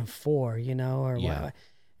this even for, you know? Or why?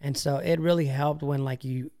 And so it really helped when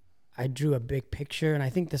I drew a big picture, and I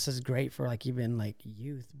think this is great for like even like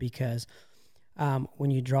youth, because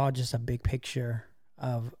when you draw just a big picture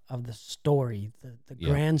of the story, the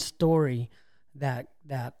grand story that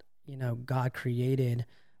you know God created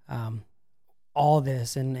all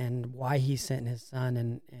this and why he sent his son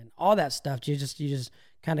and all that stuff. You just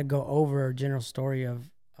kind of go over a general story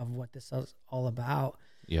of what this is all about.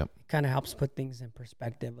 Yep. It kind of helps put things in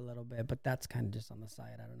perspective a little bit, but that's kind of just on the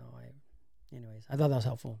side. I don't know. Anyways, I thought that was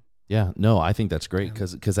helpful. Yeah, no, I think that's great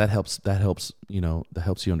because that helps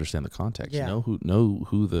you understand the context. Yeah. Know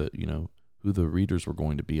who the readers were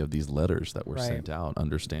going to be of these letters that were sent out.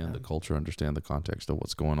 Understand the culture, understand the context of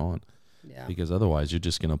what's going on. Yeah. Because otherwise, you're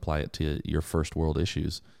just going to apply it to your first world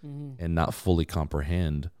issues and not fully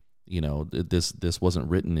comprehend. You know, this wasn't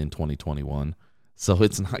written in 2021, so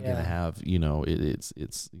it's not going to have. You know, it's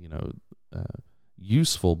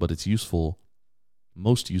useful, but it's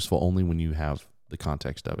most useful only when you have the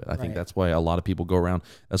context of it. I think that's why a lot of people go around.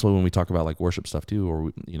 That's why when we talk about like worship stuff too,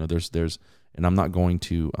 or there's, and I'm not going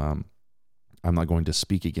to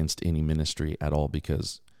speak against any ministry at all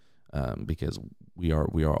because we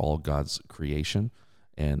are all God's creation,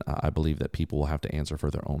 and I believe that people will have to answer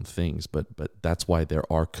for their own things. But that's why there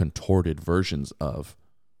are contorted versions of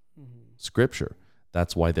Scripture.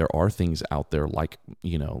 That's why there are things out there like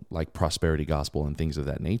prosperity gospel and things of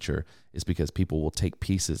that nature, is because people will take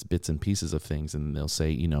bits and pieces of things, and they'll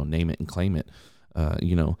say, name it and claim it.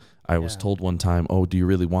 I was told one time, oh, do you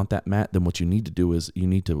really want that, Matt? Then what you need to do is you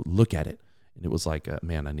need to look at it. And it was like,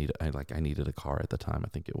 man, I needed a car at the time, I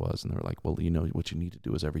think it was. And they were like, well, what you need to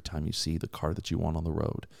do is every time you see the car that you want on the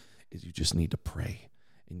road is you just need to pray.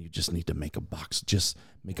 And you just need to make a box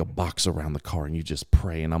around the car, and you just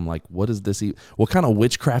pray. And I'm like, what is this? What kind of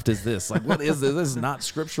witchcraft is this? Like, what is this? This is not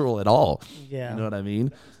scriptural at all. Yeah. You know what I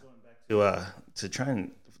mean? To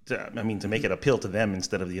make it appeal to them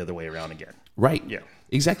instead of the other way around again. Right. Yeah.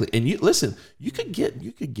 Exactly. And you could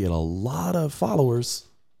get a lot of followers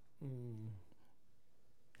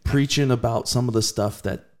preaching about some of the stuff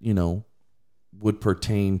that, would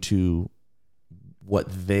pertain to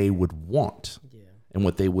what they would want. And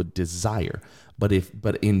what they would desire. But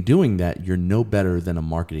in doing that, you're no better than a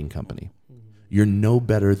marketing company. You're no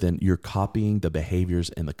better than you're copying the behaviors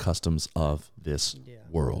and the customs of this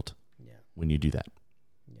world when you do that.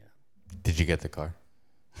 Yeah. Did you get the car?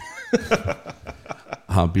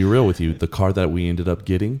 I'll be real with you. The car that we ended up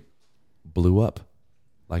getting blew up.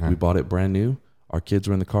 Like we bought it brand new. Our kids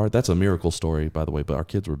were in the car. That's a miracle story, by the way, but our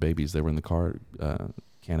kids were babies. They were in the car.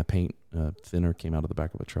 Can of paint, thinner, came out of the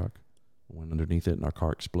back of a truck. Went underneath it, and our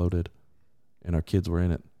car exploded, and our kids were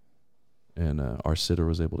in it. And our sitter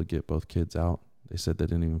was able to get both kids out. They said they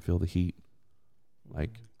didn't even feel the heat.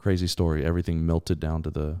 Like, crazy story. Everything melted down to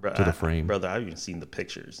the frame. Brother, I've even seen the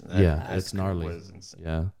pictures. It's gnarly.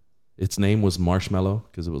 Yeah, its name was Marshmallow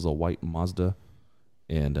because it was a white Mazda,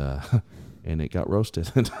 and it got roasted.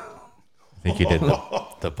 I think you did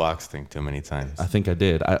the box thing too many times. I think I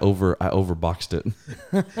did. I overboxed it.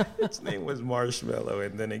 Its name was Marshmallow,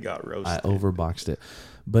 and then it got roasted. I overboxed it.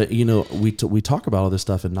 But, we talk about all this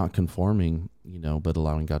stuff and not conforming, but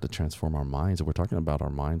allowing God to transform our minds. And we're talking about our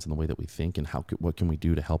minds and the way that we think and what can we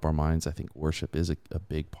do to help our minds. I think worship is a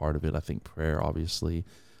big part of it. I think prayer, obviously,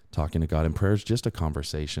 talking to God. And prayer is just a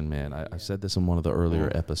conversation, man. I said this in one of the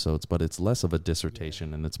earlier episodes, but it's less of a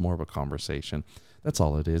dissertation and it's more of a conversation. That's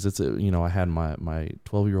all it is. It's I had my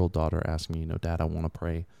 12-year-old daughter ask me, Dad, I want to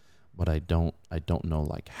pray, but I don't know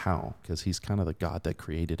like how, because he's kind of the God that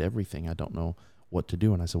created everything. I don't know what to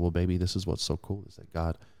do. And I said, well, baby, this is what's so cool is that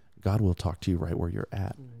God will talk to you right where you're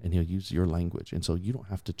at, and he'll use your language. And so you don't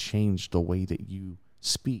have to change the way that you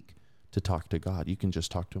speak to talk to God. You can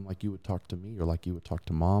just talk to him like you would talk to me, or like you would talk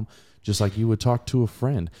to Mom, just like you would talk to a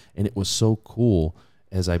friend. And it was so cool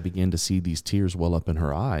as I began to see these tears well up in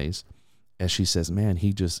her eyes as she says, man,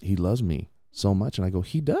 he loves me so much. And I go,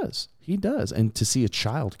 he does. And to see a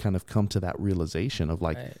child kind of come to that realization of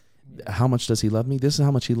like, how much does he love me? This is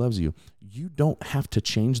how much he loves you. You don't have to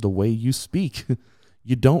change the way you speak.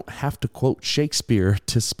 You don't have to quote Shakespeare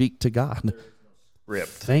to speak to God. Script.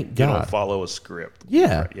 Thank God. You don't follow a script.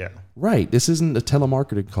 Yeah. Yeah. Right. This isn't a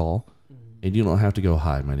telemarketed call, and you don't have to go,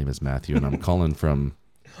 hi, my name is Matthew, and I'm calling from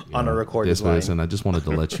on a recorded line. And I just wanted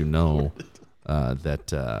to let you know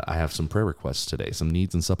that I have some prayer requests today, some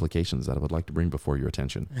needs and supplications that I would like to bring before your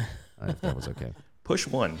attention, if that was okay. Push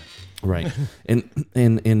one. Right. And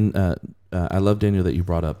I love, Daniel, that you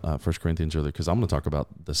brought up 1 Corinthians earlier, because I'm going to talk about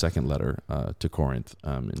the second letter to Corinth.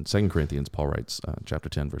 In 2 Corinthians, Paul writes, chapter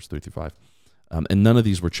 10, verse 3 through 5. And none of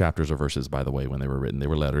these were chapters or verses, by the way, when they were written. They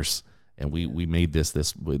were letters. And we made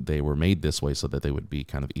they were made this way so that they would be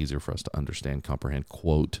kind of easier for us to understand, comprehend,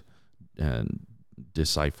 quote, and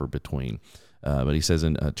decipher between. But he says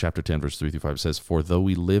in chapter 10, verse 3 through 5, it says, for though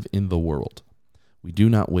we live in the world, we do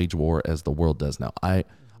not wage war as the world does. Now, I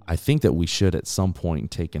think that we should at some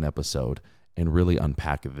point take an episode and really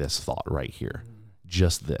unpack this thought right here.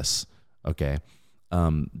 Just this, okay?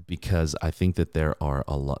 Because I think that there are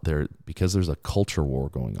because there's a culture war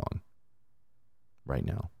going on right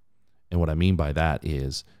now. And what I mean by that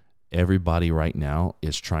is everybody right now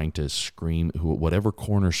is trying to scream, whatever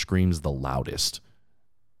corner screams the loudest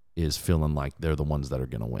is feeling like they're the ones that are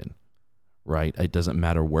going to win, right? It doesn't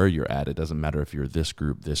matter where you're at. It doesn't matter if you're this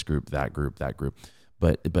group, that group.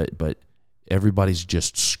 But everybody's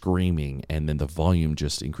just screaming, and then the volume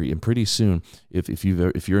just increases. And pretty soon, if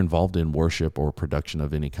you're involved in worship or production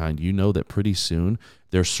of any kind, you know that pretty soon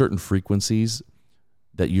there's certain frequencies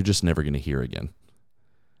that you're just never going to hear again.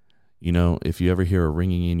 If you ever hear a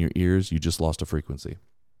ringing in your ears, you just lost a frequency.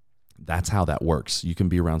 That's how that works. You can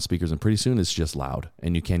be around speakers, and pretty soon it's just loud,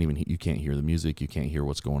 and you can't hear the music. You can't hear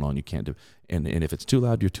what's going on. You can't do, and if it's too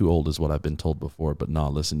loud, you're too old, is what I've been told before. But no,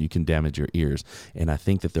 listen, you can damage your ears. And I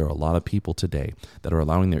think that there are a lot of people today that are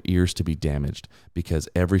allowing their ears to be damaged because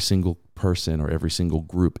every single person or every single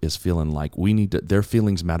group is feeling like their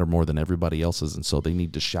feelings matter more than everybody else's, and so they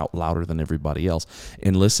need to shout louder than everybody else.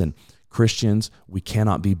 And listen, Christians, we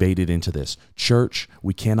cannot be baited into this. Church,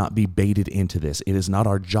 we cannot be baited into this. It is not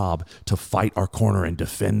our job to fight our corner and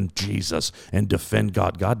defend Jesus and defend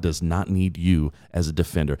God. God does not need you as a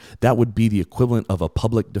defender. That would be the equivalent of a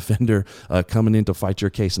public defender coming in to fight your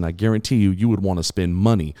case. And I guarantee you would want to spend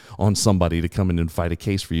money on somebody to come in and fight a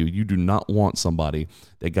case for you. You do not want somebody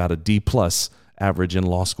that got a D+ average in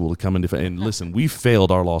law school to come and defend. And listen, we failed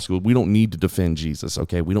our law school. We don't need to defend Jesus,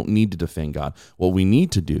 okay? We don't need to defend God. What we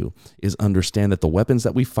need to do is understand that the weapons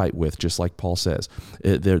that we fight with, just like Paul says,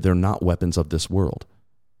 they're not weapons of this world.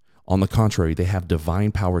 On the contrary, they have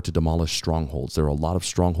divine power to demolish strongholds. There are a lot of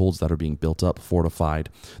strongholds that are being built up, fortified.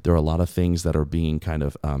 There are a lot of things that are being kind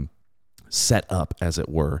of set up, as it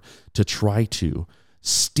were, to try to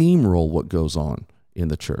steamroll what goes on in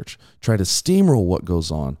the church, try to steamroll what goes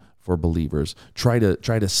on for believers, try to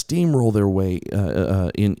steamroll their way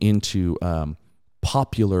into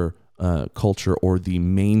popular culture or the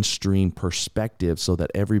mainstream perspective, so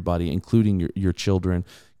that everybody, including your children,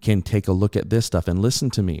 can take a look at this stuff. And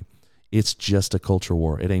listen to me, it's just a culture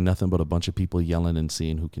war. It ain't nothing but a bunch of people yelling and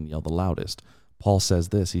seeing who can yell the loudest. Paul says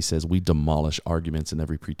this. He says, we demolish arguments and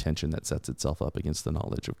every pretension that sets itself up against the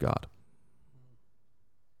knowledge of God.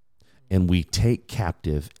 And we take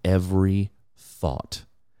captive every thought,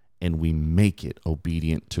 and we make it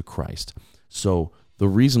obedient to Christ. So the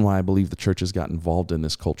reason why I believe the church has got involved in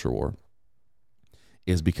this culture war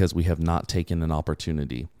is because we have not taken an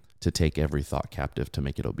opportunity to take every thought captive to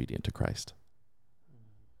make it obedient to Christ.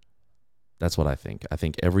 That's what I think. I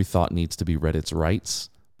think every thought needs to be read its rights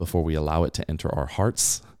before we allow it to enter our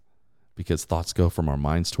hearts, because thoughts go from our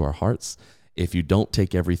minds to our hearts. If you don't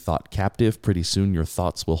take every thought captive, pretty soon your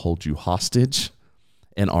thoughts will hold you hostage.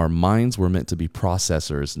 And our minds were meant to be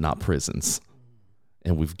processors, not prisons.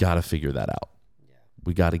 And we've got to figure that out. Yeah.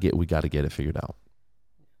 We got to get it figured out.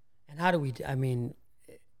 And how do we,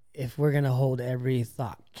 if we're going to hold every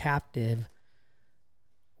thought captive,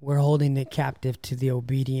 we're holding it captive to the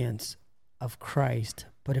obedience of Christ.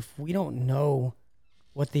 But if we don't know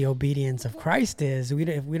what the obedience of Christ is,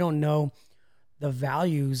 if we don't know the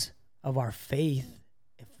values of our faith,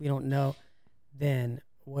 if we don't know, then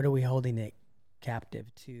what are we holding it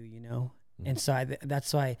captive to, you know? And so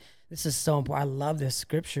that's why this is so important. I love this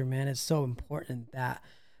scripture, man. It's so important that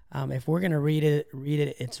if we're going to read it,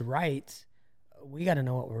 it's right. We got to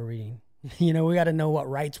know what we're reading. You know, we got to know what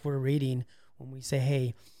rights we're reading when we say,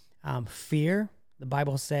 hey, fear, the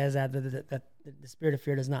Bible says that the spirit of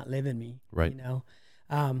fear does not live in me. Right. You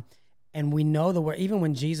know, and we know the word, even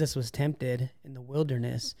when Jesus was tempted in the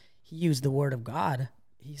wilderness, he used the word of God.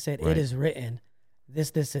 He said, Right. it is written.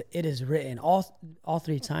 It is written all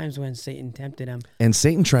 3 times when Satan tempted him. And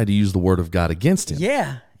Satan tried to use the word of God against him.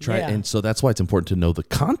 Yeah. And so that's why it's important to know the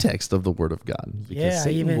context of the word of God, because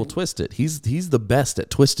Satan will twist it. He's the best at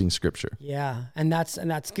twisting scripture. Yeah. And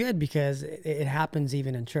that's good, because it happens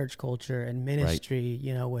even in church culture and ministry,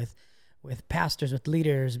 you know, with pastors, with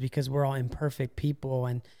leaders, because we're all imperfect people.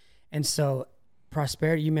 And so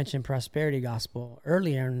prosperity, you mentioned prosperity gospel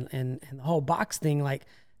earlier, and the whole box thing, like,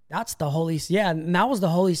 that's the and that was the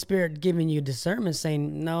Holy Spirit giving you discernment,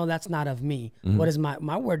 saying, no, that's not of me. Mm-hmm. What is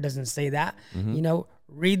my word doesn't say that. Mm-hmm. You know,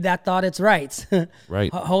 read that thought, it's right.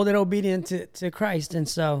 Right. Hold it obedient to Christ. And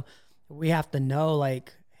so we have to know,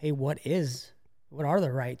 like, hey, what are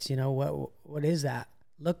the rights? You know, what is that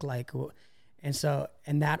look like? And so,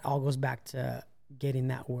 and that all goes back to getting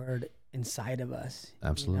that word inside of us.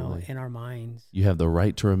 Absolutely. You know, in our minds. You have the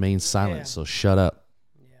right to remain silent, so shut up.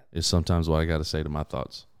 Is sometimes what I got to say to my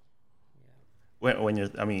thoughts. When you're,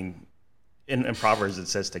 I mean, in Proverbs it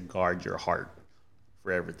says to guard your heart,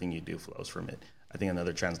 for everything you do flows from it. I think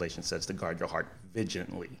another translation says to guard your heart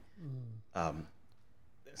vigilantly.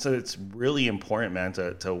 So it's really important, man,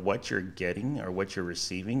 to what you're getting or what you're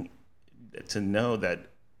receiving, to know that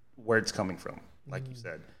where it's coming from, like you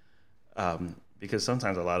said. Because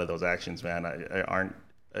sometimes a lot of those actions, man,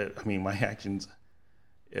 I mean, my actions,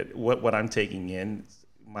 what I'm taking in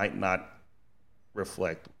might not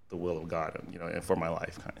reflect the will of God, you know, for my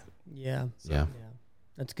life, kind of. Yeah. Yeah.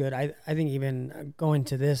 That's good. I think even going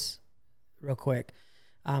to this real quick,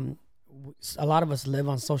 a lot of us live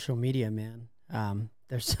on social media, man.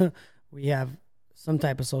 We have some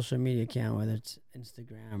type of social media account, whether it's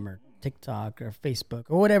Instagram or TikTok or Facebook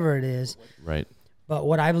or whatever it is. Right. But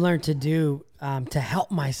what I've learned to do to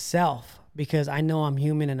help myself, because I know I'm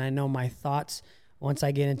human and I know my thoughts, once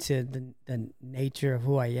I get into the nature of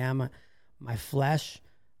who I am, my flesh,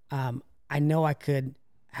 I know I could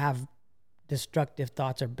have destructive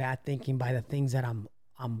thoughts or bad thinking by the things that I'm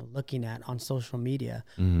looking at on social media,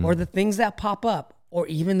 or the things that pop up, or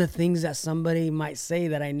even the things that somebody might say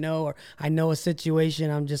that I know, or I know a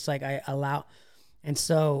situation, I'm just like, I allow. And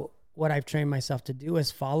so what I've trained myself to do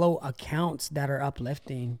is follow accounts that are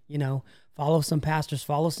uplifting, you know, follow some pastors,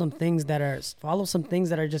 follow some things that are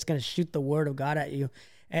just going to shoot the word of God at you.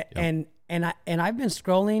 And I've been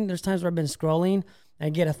scrolling. There's times where I've been scrolling and I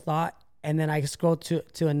get a thought, and then I scroll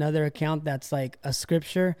to another account that's like a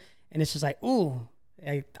scripture, and it's just like, ooh,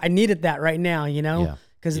 I needed that right now, you know,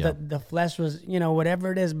 because the flesh was, you know,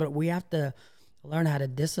 whatever it is, but we have to learn how to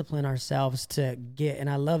discipline ourselves to get. And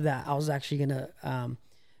I love that. I was actually going to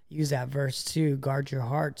use that verse too, guard your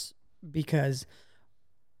hearts, because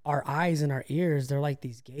our eyes and our ears, they're like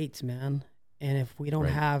these gates, man. And if we don't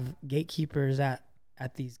have gatekeepers at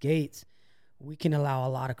these gates, we can allow a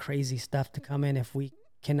lot of crazy stuff to come in. If we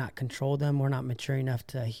cannot control them, we're not mature enough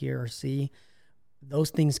to hear or see.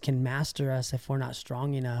 Those things can master us if we're not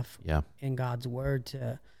strong enough in God's word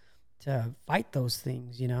to fight those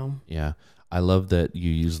things, you know? Yeah. I love that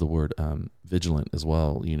you use the word vigilant as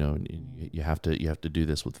well. You know, you have to do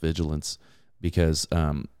this with vigilance, because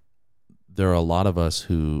there are a lot of us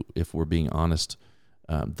who, if we're being honest,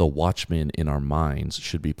 the watchmen in our minds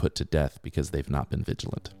should be put to death because they've not been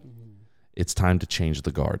vigilant. It's time to change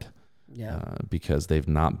the guard. Because they've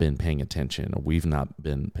not been paying attention, or we've not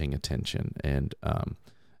been paying attention. And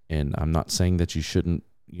I'm not saying that you shouldn't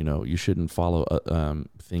follow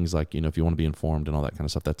things like, you know, if you want to be informed and all that kind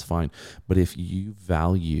of stuff, that's fine. But if you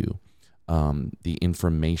value the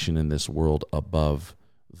information in this world above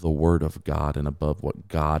the word of God and above what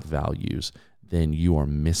God values, then you are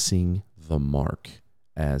missing the mark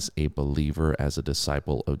as a believer, as a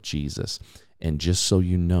disciple of Jesus. And just so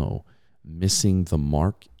you know, missing the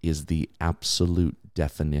mark is the absolute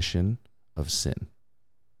definition of sin.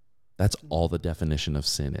 That's all the definition of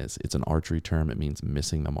sin is. It's an archery term. It means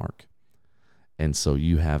missing the mark. And so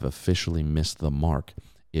you have officially missed the mark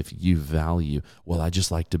if you value, well, I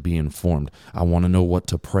just like to be informed. I want to know what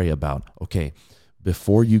to pray about. Okay,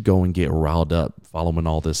 before you go and get riled up following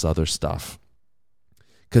all this other stuff.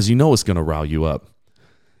 Because you know it's going to rile you up.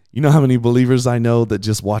 You know how many believers I know that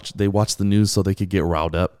just watch the news so they could get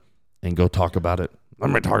riled up and go talk about it? Let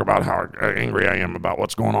me talk about how angry I am about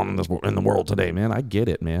what's going on in the world today, man. I get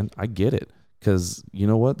it, man. I get it. Because you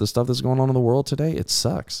know what? The stuff that's going on in the world today, it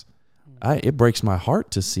sucks. It breaks my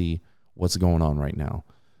heart to see what's going on right now.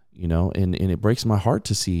 You know, and it breaks my heart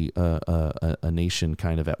to see a nation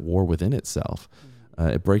kind of at war within itself.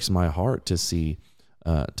 It breaks my heart to see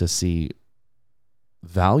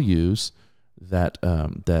values that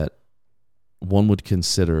one would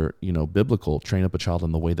consider, you know, biblical. Train up a child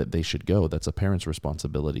in the way that they should go. That's a parent's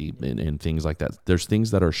responsibility, and things like that. There's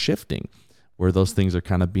things that are shifting where those things are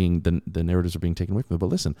kind of being, the narratives are being taken away from them.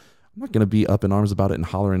 But listen, I'm not going to be up in arms about it and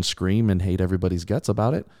holler and scream and hate everybody's guts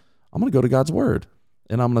about it. I'm going to go to God's word,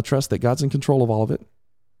 and I'm going to trust that God's in control of all of it.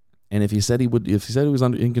 And if he said he was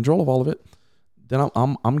in control of all of it, then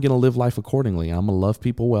I'm going to live life accordingly. I'm going to love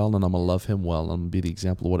people well, and I'm going to love him well. And I'm going to be the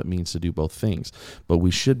example of what it means to do both things. But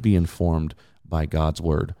we should be informed by God's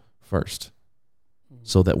word first,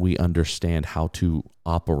 so that we understand how to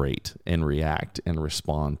operate and react and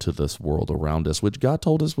respond to this world around us, which God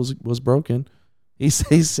told us was broken. He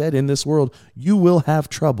said, in this world, you will have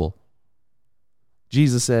trouble.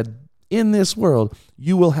 Jesus said, in this world,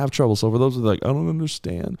 you will have trouble. So for those who are like, I don't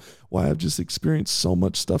understand why I've just experienced so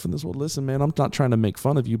much stuff in this world. Listen, man, I'm not trying to make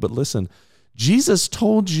fun of you, but listen, Jesus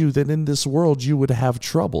told you that in this world you would have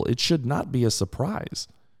trouble. It should not be a surprise.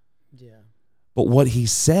 Yeah. But what he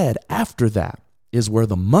said after that is where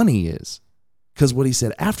the money is. Because what he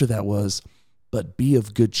said after that was, but be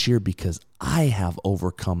of good cheer because I have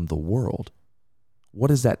overcome the world. What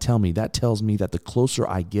does that tell me? That tells me that the closer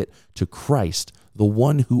I get to Christ, the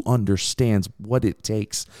one who understands what it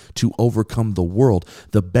takes to overcome the world,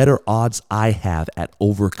 the better odds I have at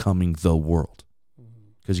overcoming the world.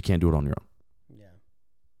 Because you can't do it on your own. Yeah.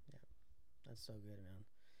 That's so good, man.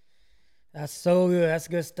 That's so good. That's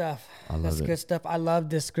good stuff. That's good stuff. I love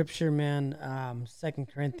this scripture, man. 2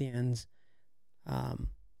 Corinthians.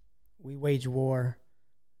 We wage war,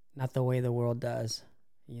 not the way the world does,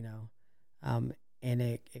 you know. And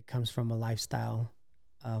it comes from a lifestyle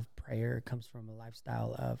of prayer. It comes from a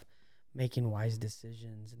lifestyle of making wise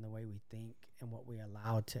decisions in the way we think and what we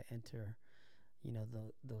allow to enter, you know,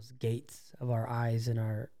 those gates of our eyes and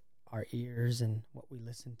our ears and what we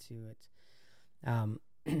listen to.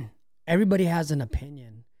 It's everybody has an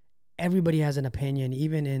opinion. Everybody has an opinion,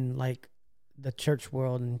 even in like the church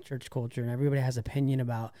world and church culture, and everybody has opinion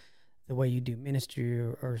about the way you do ministry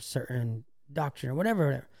or certain doctrine or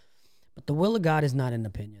whatever. But the will of God is not an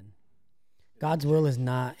opinion. God's will is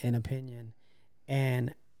not an opinion.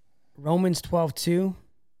 And Romans 12:2,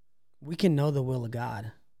 we can know the will of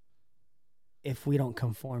God if we don't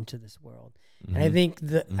conform to this world. Mm-hmm. And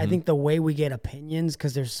I think the way we get opinions,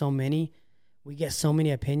 because there's so many, we get so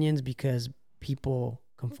many opinions because people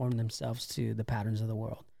conform themselves to the patterns of the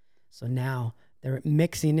world. So now they're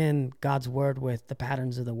mixing in God's word with the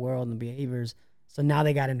patterns of the world and behaviors. So now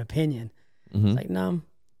they got an opinion. Mm-hmm. It's like, no,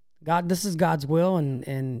 God, this is God's will,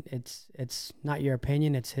 and it's not your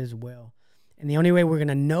opinion, it's his will. And the only way we're going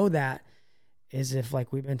to know that is if,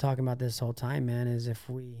 like we've been talking about this whole time, man, is if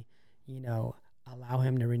we, you know, allow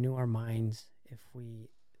him to renew our minds, if we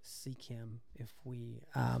seek him, if we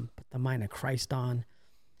put the mind of Christ on,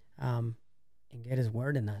 and get his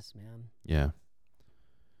word in us, man. Yeah.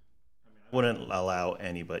 I wouldn't allow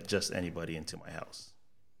just anybody into my house.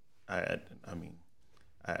 I mean,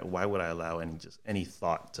 why would I allow any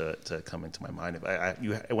thought to come into my mind?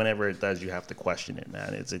 If whenever it does, you have to question it,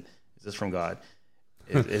 man. Is this from God?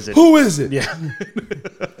 Is it? Who is it? Yeah.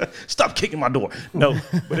 Stop kicking my door. No,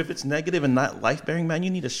 but if it's negative and not life-bearing, man, you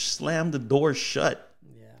need to slam the door shut.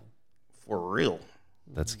 Yeah. For real.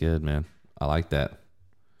 That's good, man. I like that.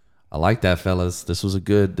 Fellas. This was a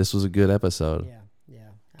good episode. Yeah.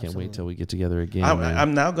 Can't wait till we get together again.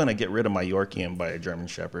 I'm now going to get rid of my Yorkie and buy a German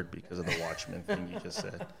Shepherd because of the Watchman thing you just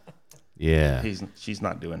said. Yeah. She's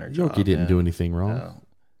not doing her job. Yorkie didn't do anything wrong. No.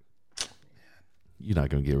 You're not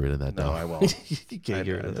going to get rid of that dog. No, I won't. You can't get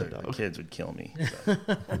rid of that The dog. kids would kill me. So.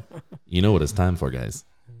 You know what it's time for, guys.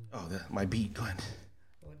 Oh, my beat. Go ahead.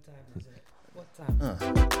 What time is it? What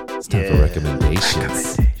time? It's time for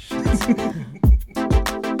recommendations.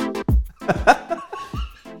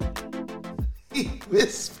 He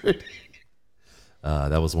whispered.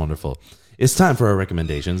 That was wonderful. It's time for our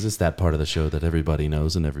recommendations. It's that part of the show that everybody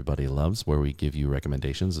knows and everybody loves, where we give you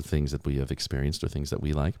recommendations of things that we have experienced or things that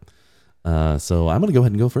we like. So I'm gonna go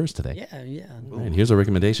ahead and go first today. Yeah. All right, here's a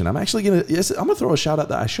recommendation. I'm gonna throw a shout out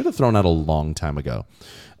that I should have thrown out a long time ago.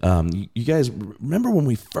 You guys remember when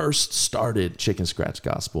we first started Chicken Scratch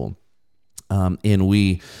Gospel? And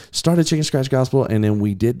we started Chicken Scratch Gospel, and then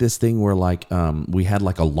we did this thing where we had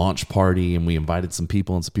like a launch party, and we invited some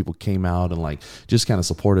people, and some people came out and like just kind of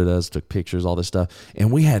supported us, took pictures, all this stuff.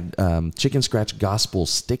 And we had Chicken Scratch Gospel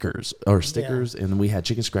stickers, and we had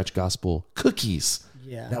Chicken Scratch Gospel cookies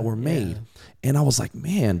that were made. And I was like,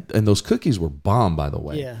 man, and those cookies were bomb, by the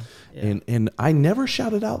way. Yeah. And I never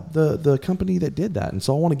shouted out the company that did that. And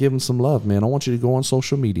so I want to give them some love, man. I want you to go on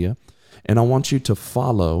social media, and I want you to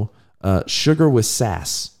follow Sugar with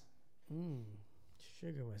Sass.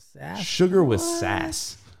 Sugar with Sass. Sugar with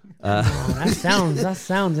Sass. That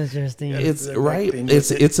sounds interesting. It's right.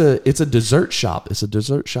 It's a dessert shop. It's a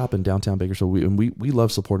dessert shop in downtown Bakersfield. We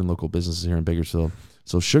love supporting local businesses here in Bakersfield.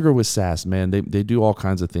 So Sugar with Sass, man, they do all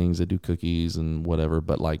kinds of things. They do cookies and whatever,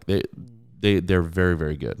 but like they're very,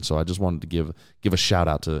 very good. So I just wanted to give a shout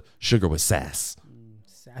out to Sugar with Sass.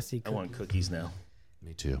 Sassy cookies. I want cookies now.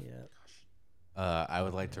 Me too. Yeah. I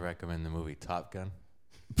would like to recommend the movie Top Gun.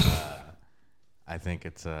 I think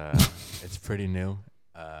it's pretty new.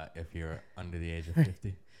 If you're under the age of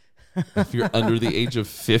 50. If you're under the age of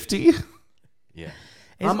 50? Yeah.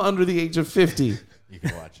 I'm under the age of 50. You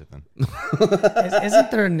can watch it then.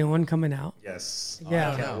 Isn't there a new one coming out? Yes.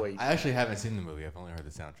 Yeah. I can't wait. I actually haven't seen the movie. I've only heard the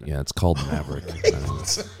soundtrack. Yeah, it's called Maverick.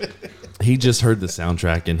 He just heard the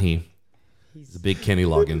soundtrack, and he's a big Kenny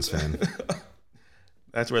Loggins fan.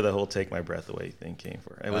 That's where the whole "Take My Breath Away" thing came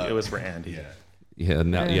from. It was for Andy.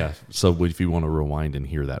 Yeah. So if you want to rewind and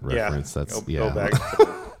hear that reference, Go back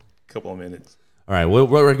a couple of minutes. All right,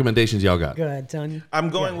 what recommendations y'all got? Go ahead, Tony. I'm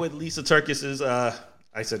going with Lisa Turkis's.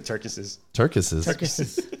 I said Turkis's.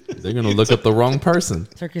 Turkises. They're gonna look up the wrong person.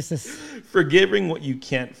 Turkises. Forgiving what you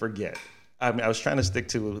can't forget. I mean, I was trying to stick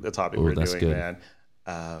to the topic we're doing, good. man.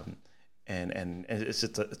 And it's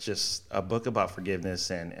just a book about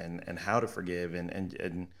forgiveness and how to forgive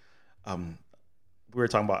and I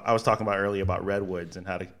was talking about earlier about redwoods and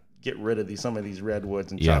how to get rid of some of these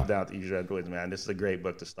redwoods and chop down these redwoods, man. This is a great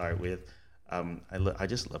book to start with. I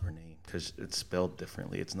just love her name because it's spelled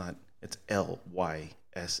differently. It's Lysa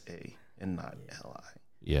and not Li.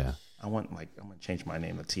 Yeah. I'm gonna change my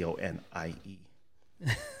name to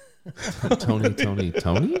Tonie.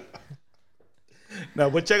 Tony? No,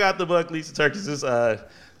 but check out the book, Lisa Turkis's. I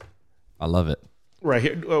love it. Right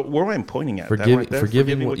here, where am I pointing at?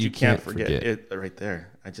 Forgiving what you can't forget. It right there.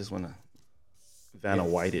 I just want to Vanna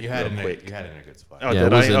White it real quick. You had it in a good spot. Oh, Yeah,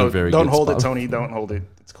 did it was I? in a very Don't good hold spot. it, Tony. Don't hold it.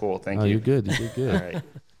 It's cool. Thank you. You're good. You did good. All right.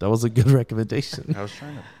 That was a good recommendation. I was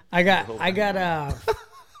trying to. I got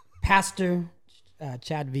Pastor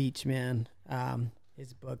Chad Veach, man.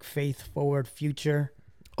 His book Faith Forward Future.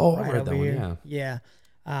 Oh, I read that one. here. Yeah.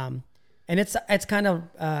 And it's kind of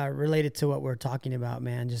related to what we're talking about,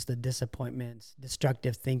 man. Just the disappointments,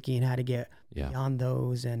 destructive thinking, how to get beyond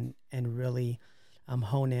those, and really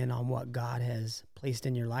hone in on what God has placed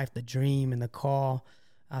in your life, the dream and the call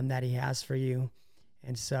that He has for you.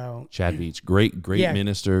 And so, Chad Veach, great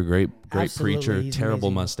minister, great preacher, He's terrible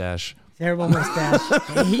amazing. mustache. Terrible mustache.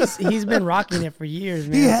 he's been rocking it for years,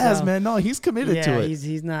 man. He has, so, man. No, he's committed to it.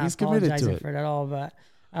 He's not He's committed to apologizing it. for it at all, but.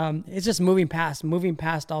 It's just moving past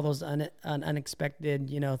all those unexpected,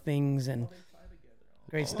 things and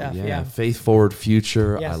great stuff. Yeah. Faith Forward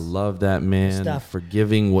Future. Yes. I love that, man. Stuff.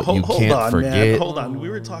 Forgiving what you can't forget. Man. Hold on. We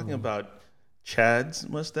were talking about Chad's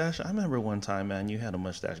mustache. I remember one time, man, you had a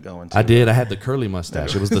mustache going too. I did. I had the curly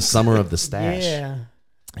mustache. It was the summer of the stash. Yeah.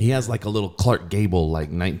 He has like a little Clark Gable, like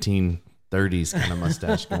 1930s kind of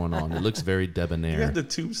mustache going on. It looks very debonair. You had the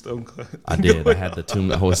tombstone cut. I did. I had I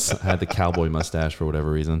had the cowboy mustache for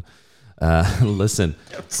whatever reason. Listen,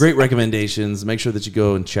 great recommendations. Make sure that you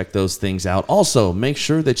go and check those things out. Also, make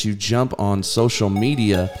sure that you jump on social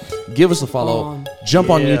media. Give us a follow.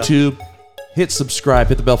 Jump on YouTube. Hit subscribe.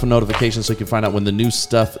 Hit the bell for notifications so you can find out when the new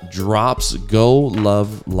stuff drops. Go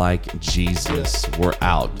love like Jesus. We're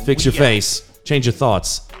out. Fix your face. Change your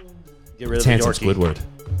thoughts. Get rid of the Hanson Yorkie. Squidward.